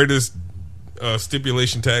match, greatest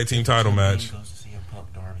stipulation tag team title match. goes to CM Punk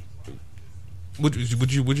Darby.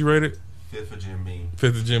 Would you rate it? 5th of Jim Beam.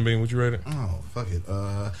 5th of Jim Beam, would you rate it? Oh, fuck it.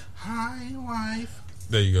 Hi, wife.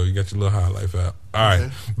 There you go. You got your little highlight out. All right.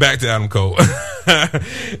 Okay. Back to Adam Cole.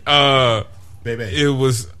 Baby. It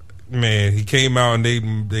was, man, he came out and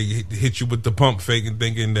they hit you with the pump fake and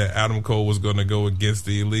thinking that Adam Cole was going to go against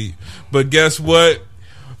the Elite. But guess what,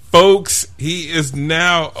 folks? He is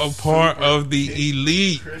now a part of the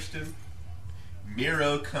Elite. Christian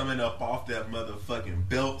Miro coming up off that motherfucking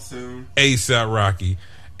belt soon. ASAP Rocky.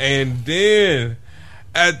 And then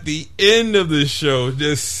at the end of the show,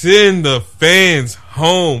 just send the fans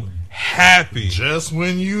home happy. Just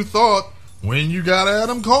when you thought, when you got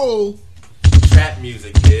Adam Cole. Trap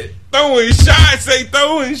music hit. Throwing shots, they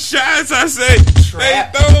throwing shots. I say,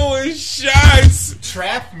 Trap. they throwing shots.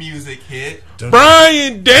 Trap music hit.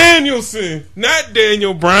 Brian Danielson, not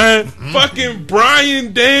Daniel Bryan, fucking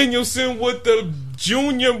Brian Danielson with the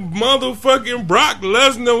junior motherfucking Brock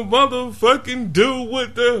Lesnar motherfucking dude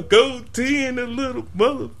with the goatee and the little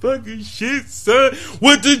motherfucking shit, son.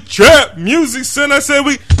 With the trap music, son. I said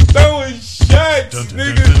we throwing shots,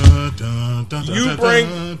 nigga. You bring.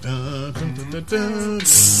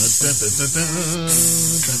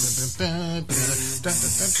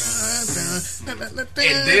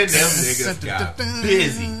 And then them niggas got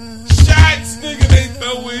busy. Shots, nigga, they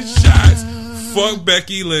throwing shots. Fuck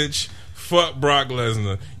Becky Lynch. Fuck Brock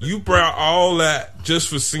Lesnar. You brought all that just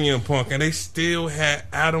for CM Punk, and they still had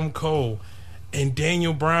Adam Cole and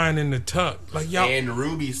Daniel Bryan in the tuck. Like y'all, And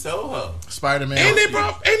Ruby Soho. Spider-Man. and they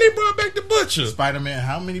brought back the Butcher. Spider-Man,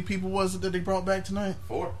 how many people was it that they brought back tonight?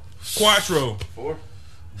 4. Quattro.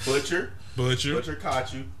 Butcher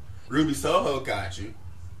caught you. Ruby Soho got you.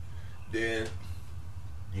 Then,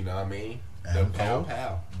 you know what I mean? Adam The pow Cole.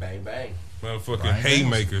 pow. Bang bang. Motherfucking Brian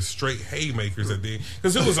haymakers, straight haymakers at the end.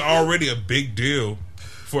 Because it was already a big deal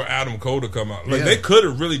for Adam Cole to come out. Like Yeah. they could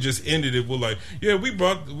have really just ended it with like, yeah, we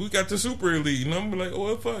got the Super Elite, and I'm like, oh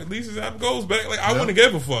well, fuck, at least it's Adam Cole's back. Like I wouldn't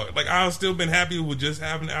have gave a fuck. Like I've still been happy with just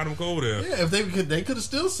having Adam Cole there. Yeah, if they could have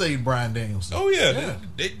still saved Brian Danielson. Oh yeah,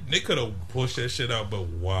 they could have pushed that shit out, but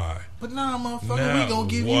why? But nah, motherfucker, Now, we gonna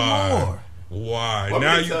give why? you more. Why? Let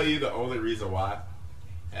Now me tell you the only reason why.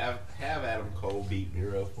 Have Adam Cole beat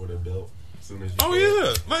Miro for the belt as soon as you Oh can.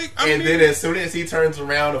 yeah, like I And mean, then as soon as he turns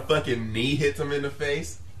around, a fucking knee hits him in the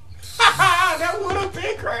face. That would have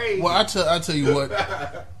been crazy. Well, I tell you what,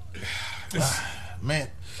 man.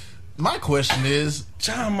 My question is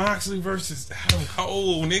John Moxley versus Adam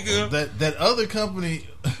Cole, nigga. that other company.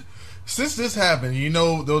 Since this happened, you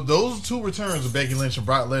know, those two returns of Becky Lynch and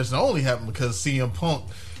Brock Lesnar only happened because CM Punk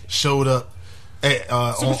showed up. At,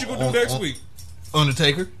 So what you gonna do next week?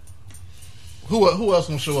 Undertaker. Who else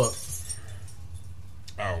gonna show up?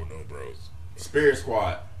 I don't know, bros. Spirit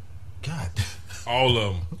Squad. God. All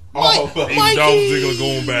of them. All of them. Even Dolph Ziggler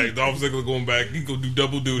going back. Dolph Ziggler going back. He gonna do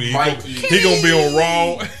double duty. He gonna be on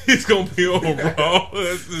Raw. He's gonna be on Raw.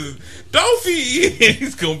 Dolphy.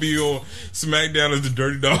 He's gonna be on SmackDown as the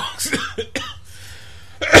Dirty Dogs.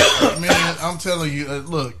 Man, I'm telling you,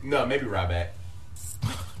 look. No, maybe Ryback.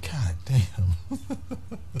 God damn.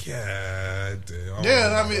 God damn.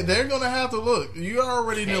 Yeah, I mean, they're gonna have to look. You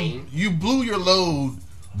already know. You blew your load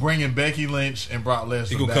bringing Becky Lynch and Brock Lesnar.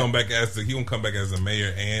 He gonna come back as the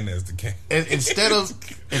mayor and as the king. And instead of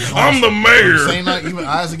I'm the mayor. Same night, even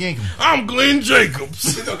Isaac Yankem. I'm Glenn Jacobs.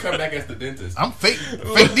 He's gonna come back as the dentist. I'm fake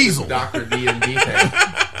Diesel. Dr. D and D.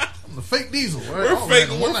 I'm the fake Diesel. Right?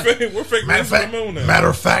 We're fake. Matter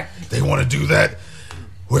of fact, they want to do that.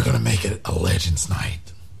 We're gonna make it a Legends Night.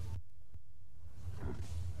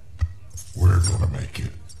 We're gonna make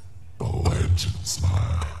it a Legends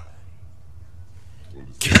Night.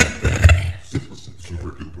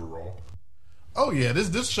 Super duper raw. Oh yeah,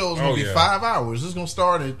 this show is gonna be 5 hours. This is gonna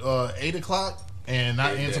start at 8 o'clock and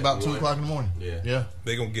not end until about 2 o'clock in the morning. Yeah.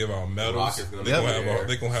 They gonna give out medals. They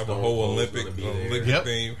gonna have a whole Olympic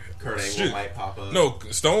thing. Kurt Angle might pop up. No,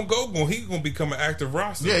 Stone Cold he's gonna become an active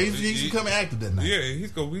roster. Yeah, he's becoming active that night. Yeah,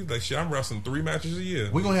 he's gonna be like, shit, I'm wrestling 3 matches a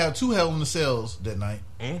year. We're gonna have 2 Hell in the Cells that night.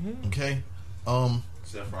 Mm-hmm. Okay.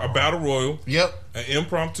 A battle royal. Yep. An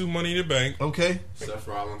impromptu Money in the Bank. Okay. Seth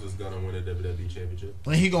Rollins is gonna win a WWE Championship.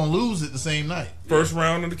 And he gonna lose it the same night. First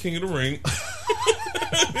round of the King of the Ring.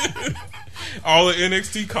 All the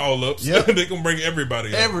NXT call-ups. Yep. They gonna bring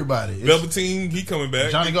everybody. Everybody. Velveteen, he coming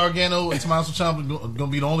back. Johnny Gargano and Tommaso Ciampa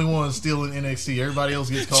gonna be the only ones still in NXT. Everybody else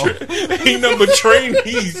gets called. Ain't number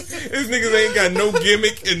trainees. These niggas ain't got no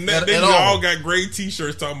gimmick, and they all got gray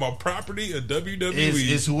T-shirts talking about property of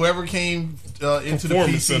WWE. It's whoever came into the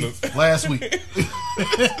PC last week.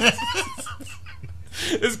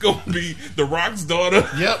 It's gonna be The Rock's daughter.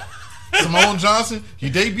 Yep. Simone Johnson,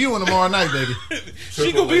 you debuting tomorrow night, baby.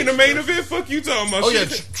 She gonna be in the main event. Fuck you talking about? Oh yeah,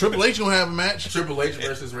 Triple H gonna have a match. Triple H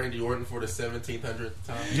versus Randy Orton for the 1700th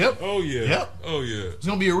time. Yep. Oh yeah. Yep. Oh yeah. It's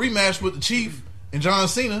gonna be a rematch with the Chief and John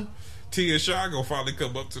Cena. Tia Shaw gonna finally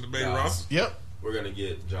come up to the main roster. Yep. We're gonna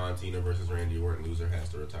get John Cena versus Randy Orton. Loser has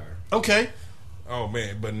to retire. Okay. Oh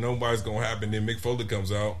man, but nobody's gonna happen. Then Mick Foley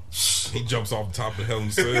comes out. He jumps off the top of Hell in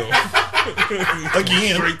a Cell.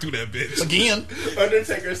 Again. Straight through that bitch. Again.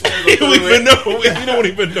 Undertaker slams We don't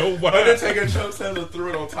even know why. Undertaker chokes him threw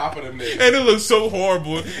it on top of them niggas. And it looks so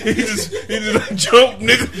horrible. He just like, jump,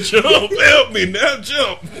 nigga, jump. Help me now,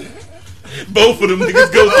 jump. Both of them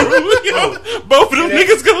niggas go through. Both of them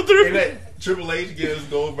niggas go through. Triple H gives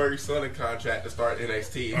Goldberg's son a contract to start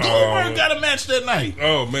NXT. Goldberg got a match that night.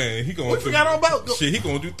 Oh man, he gonna forgot all about shit. He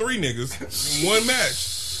gonna do 3 niggas, 1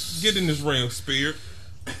 match. Get in this ring, Spear.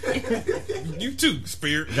 You too,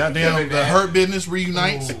 Spear. Goddamn, the Hurt Business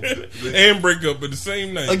reunites and break up at the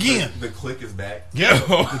same night again. The Click is back. Yeah,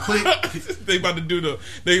 the Click. They about to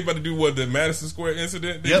do what, the Madison Square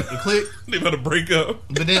incident. Yep, the Click. They about to break up.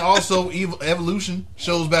 But then also Evolution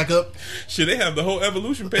shows back up. Shit, they have the whole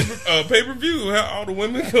Evolution pay per view. All the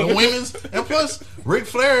women come. The women's, and plus Ric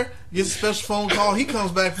Flair gets a special phone call. He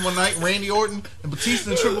comes back from one night. Randy Orton and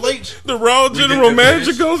Batista and Triple H. The Raw general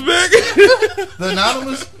manager comes back. The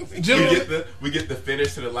anonymous general. We get the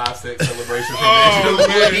finish to the live sex celebration.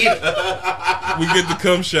 We get the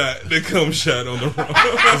cum shot. The cum shot on the Raw.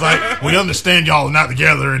 It's like, we understand y'all are not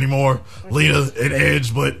together anymore, Lita and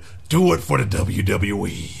Edge, but do it for the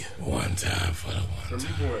WWE. One time for the one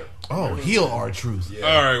time. Oh, heel R-Truth. Yeah.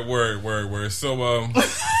 All right, word. So,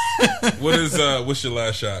 what's your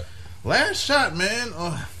last shot? Last shot, man.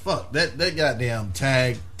 Oh, fuck that goddamn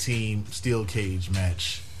tag team steel cage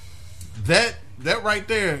match. That right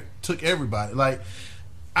there took everybody. Like,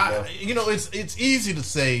 it's easy to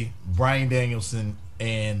say Bryan Danielson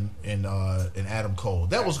and Adam Cole.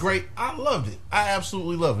 That was great. I loved it. I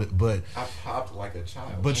absolutely loved it. But I popped like a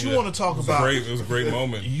child. But you want to talk about it was a great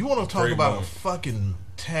moment. You want to talk about a fucking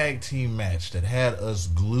tag team match that had us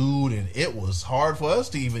glued, and it was hard for us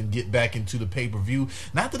to even get back into the pay-per-view.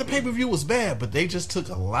 Not that the pay-per-view was bad, but they just took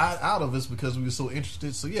a lot out of us because we were so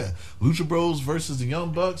interested. So yeah, Lucha Bros versus the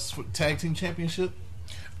Young Bucks for tag team championship.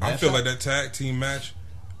 I feel like that tag team match,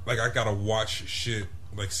 like I gotta watch shit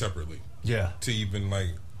like separately. Yeah. To even like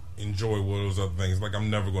enjoy what those other things. Like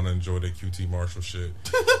I'm never gonna enjoy that QT Marshall shit.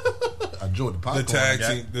 I enjoyed the popcorn. The tag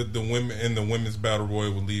team, the women in the women's battle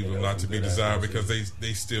royal will leave a lot to be desired because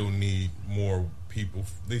they still need more people.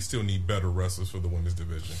 They still need better wrestlers for the women's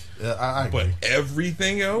division. I agree. But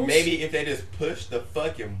everything else, maybe if they just push the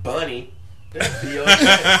fucking bunny, they'd be okay.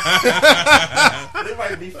 They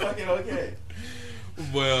might be fucking okay.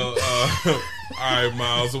 Well, all right,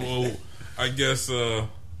 Miles. Well, I guess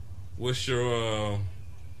what's your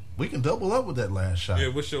We can double up with that last shot. yeah?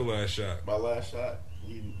 What's your last shot? My last shot,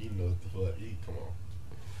 you know what the fuck. Come on,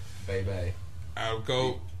 baby. Adam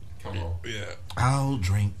Cole. Come on. Yeah. I'll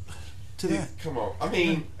drink to that. Come on. I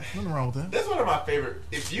mean, Nothing wrong with that. that's one of my favorite.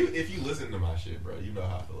 If you listen to my shit, bro, you know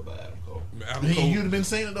how I feel about Adam Cole. Adam Cole. You'd have been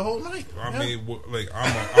saying it the whole night. I Yeah. mean, like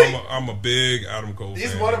I'm a big Adam Cole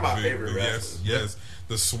He's fan. one of my Big- favorite Yes, wrestlers. yes.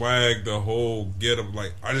 The swag, the whole get up.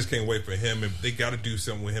 Like I just can't wait for him. And they got to do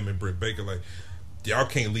something with him and Britt Baker. Like y'all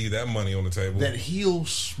can't leave that money on the table. That heel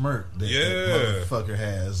smirk that, that motherfucker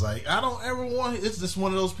has. Like, I don't ever want it. It's just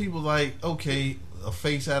one of those people like, okay, a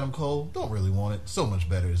face Adam Cole, don't really want it. So much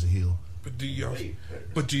better as a heel. But do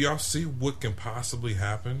y'all see what can possibly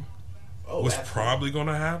happen? Oh, What's absolutely. probably going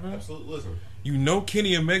to happen? Absolutely. Listen, You know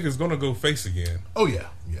Kenny Omega's going to go face again. Oh, yeah.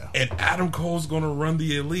 Yeah. And Adam Cole's going to run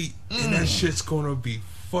the Elite. And that shit's going to be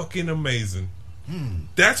fucking amazing.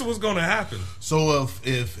 That's what's going to happen. So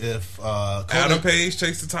if Cole, Adam Page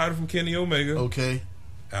takes the title from Kenny Omega. okay,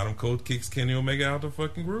 Adam Cole kicks Kenny Omega out the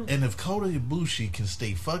fucking group. and if Kota Ibushi can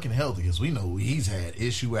stay fucking healthy, because we know he's had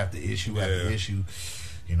issue after issue after Yeah. issue,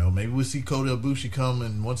 you know, maybe we'll see Kota Ibushi come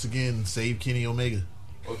and once again save Kenny Omega.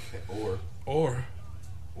 okay, Or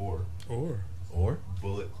Or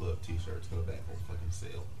Bullet Club t-shirts go back on fucking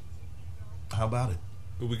sale how about it?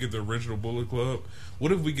 if we get the original Bullet Club.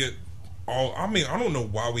 What if we get all? I mean, I don't know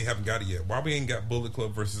why we haven't got it yet. Why we ain't got Bullet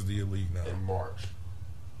Club versus the Elite now? in March.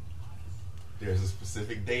 There's a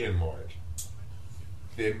specific date in March.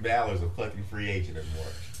 Finn Balor's a fucking free agent in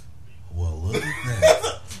March. Well, look at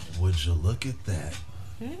that. Would you look at that?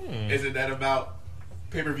 Isn't that about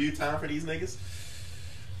pay-per-view time for these niggas?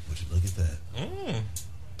 Would you look at that?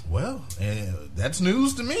 Well, that's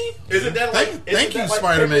news to me. Isn't that like thank you,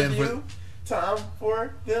 Spider-Man, pay-per-view time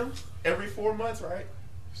for them every 4 months, right?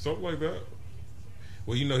 Something like that.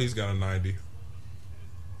 Well, you know he's got a 90.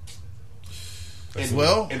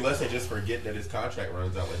 Unless they just forget that his contract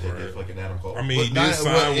runs out like they did fucking Adam Cole. I mean, he But did not-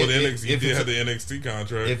 sign well, with if- NXT. He if did it's have the NXT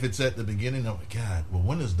contract. If it's at the beginning of God, well,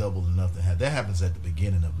 when is Double Enough to have? That happens at the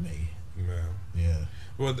beginning of May. yeah. Yeah.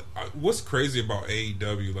 Well, what's crazy about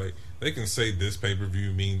AEW? Like they can say this pay per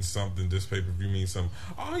view means something, this pay per view means something.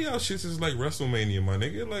 All y'all shits is like WrestleMania, my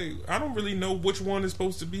nigga. Like I don't really know which one is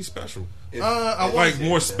supposed to be special. I want Like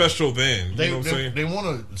more special than you They know what I'm saying? they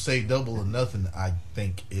want to say Double or Nothing. I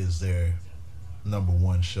think is their number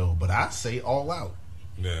one show, but I say All Out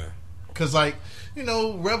Yeah. because, like, you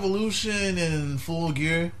know, Revolution and Full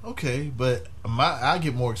Gear, okay, but I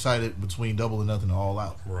get more excited between Double or Nothing and All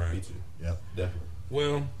Out. Me Right. too. Yep. Definitely.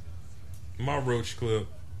 Well, my roach clip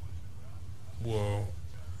will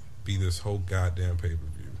be this whole goddamn pay per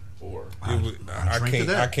view. Or I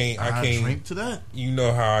can't. drink to that. You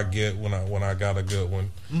know how I get when I got a good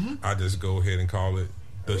one. I just go ahead and call it.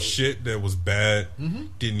 The shit that was bad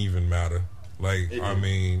didn't even matter. Like I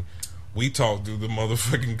mean, we talked through the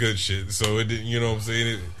motherfucking good shit, so it didn't. You know what I'm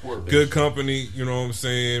saying? Good company. You know what I'm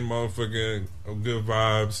saying? Motherfucking good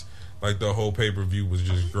vibes. Like the whole pay per view was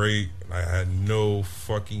just great. I had no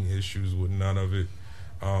fucking issues with none of it.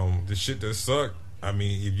 The shit that sucked. I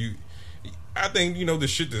mean, I think the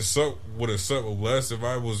shit that sucked would have sucked less if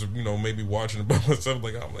I was maybe watching it by myself.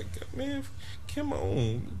 Like I'm like, man, come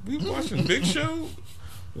on, we watching Big Show.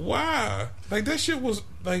 Why? Like that shit was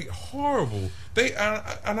like horrible.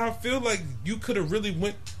 And I feel like you could have really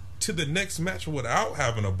went to the next match without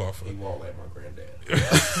having a buffer. he won't like my granddad.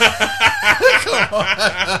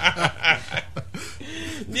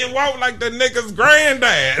 You walk like the nigga's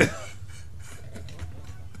granddad.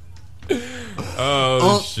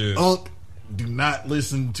 Oh shit! Do not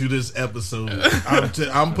listen to this episode.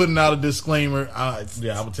 I'm putting out a disclaimer. I'm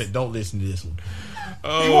gonna tell you, don't listen to this one.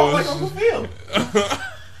 He won't like Uncle Phil.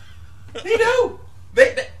 He do.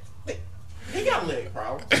 He got leg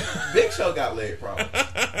problems. Big Show got leg problems.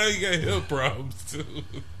 You got hip problems too.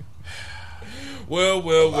 Well,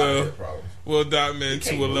 Hip problems. Doc Man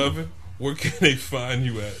 211. Where can they find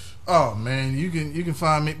you at? Oh man, you can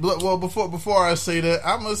find me. Well, before I say that,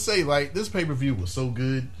 I must say, like, this pay per view was so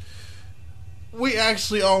good. We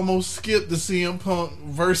actually almost skipped the CM Punk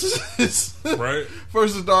versus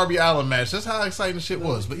Darby Allin match. That's how exciting the shit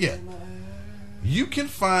was. But yeah, you can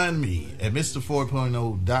find me at Mr.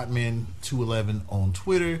 4.0 Dotman211 on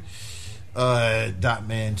Twitter.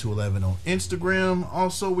 Dotman211 on Instagram.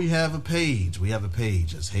 Also, we have a page.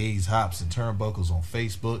 It's Hayes Hops and Turnbuckles on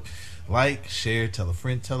Facebook. Like, share, tell a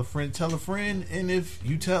friend, and if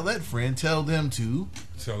you tell that friend, tell them to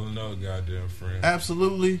tell another goddamn friend.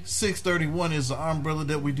 Absolutely. 631 is the umbrella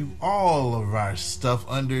that we do all of our stuff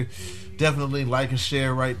under. Definitely like and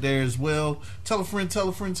share right there as well. Tell a friend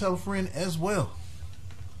as well.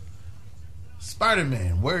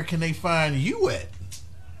 Spider-Man, where can they find you at?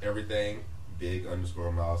 Everything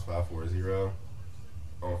big_miles540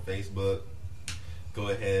 on Facebook. Go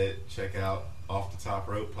ahead, check out Off the Top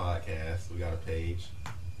Rope podcast. We got a page.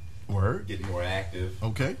 Word. Getting more active.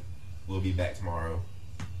 Okay. We'll be back tomorrow.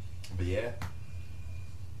 But yeah.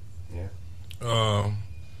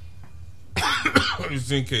 It's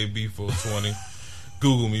NKB420.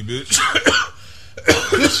 Google me, bitch.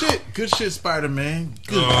 Good shit, Spider-Man.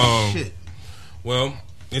 Good shit. Well,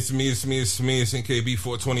 it's me. It's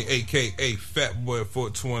NKB420, a.k.a. Fatboy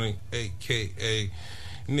 420, a.k.a.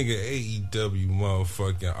 nigga AEW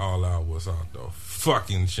motherfucking All Out was out the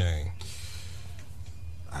fucking chain.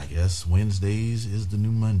 I guess Wednesdays is the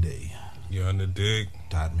new Monday. You on the dig?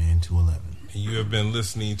 Dotman211. And you have been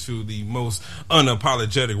listening to the most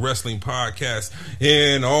unapologetic wrestling podcast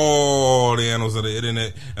in all the annals of the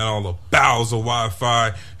internet and all the bowels of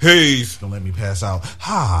Wi-Fi. Hayes. Don't let me pass out.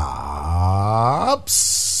 Hops.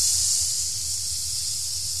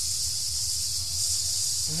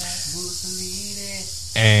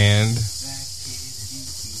 And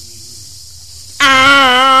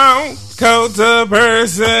I'm code to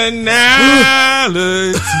personality.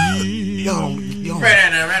 Y'all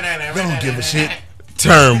don't give a shit.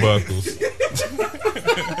 Turnbuckles.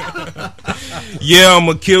 Yeah, I'm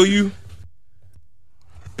gonna kill you.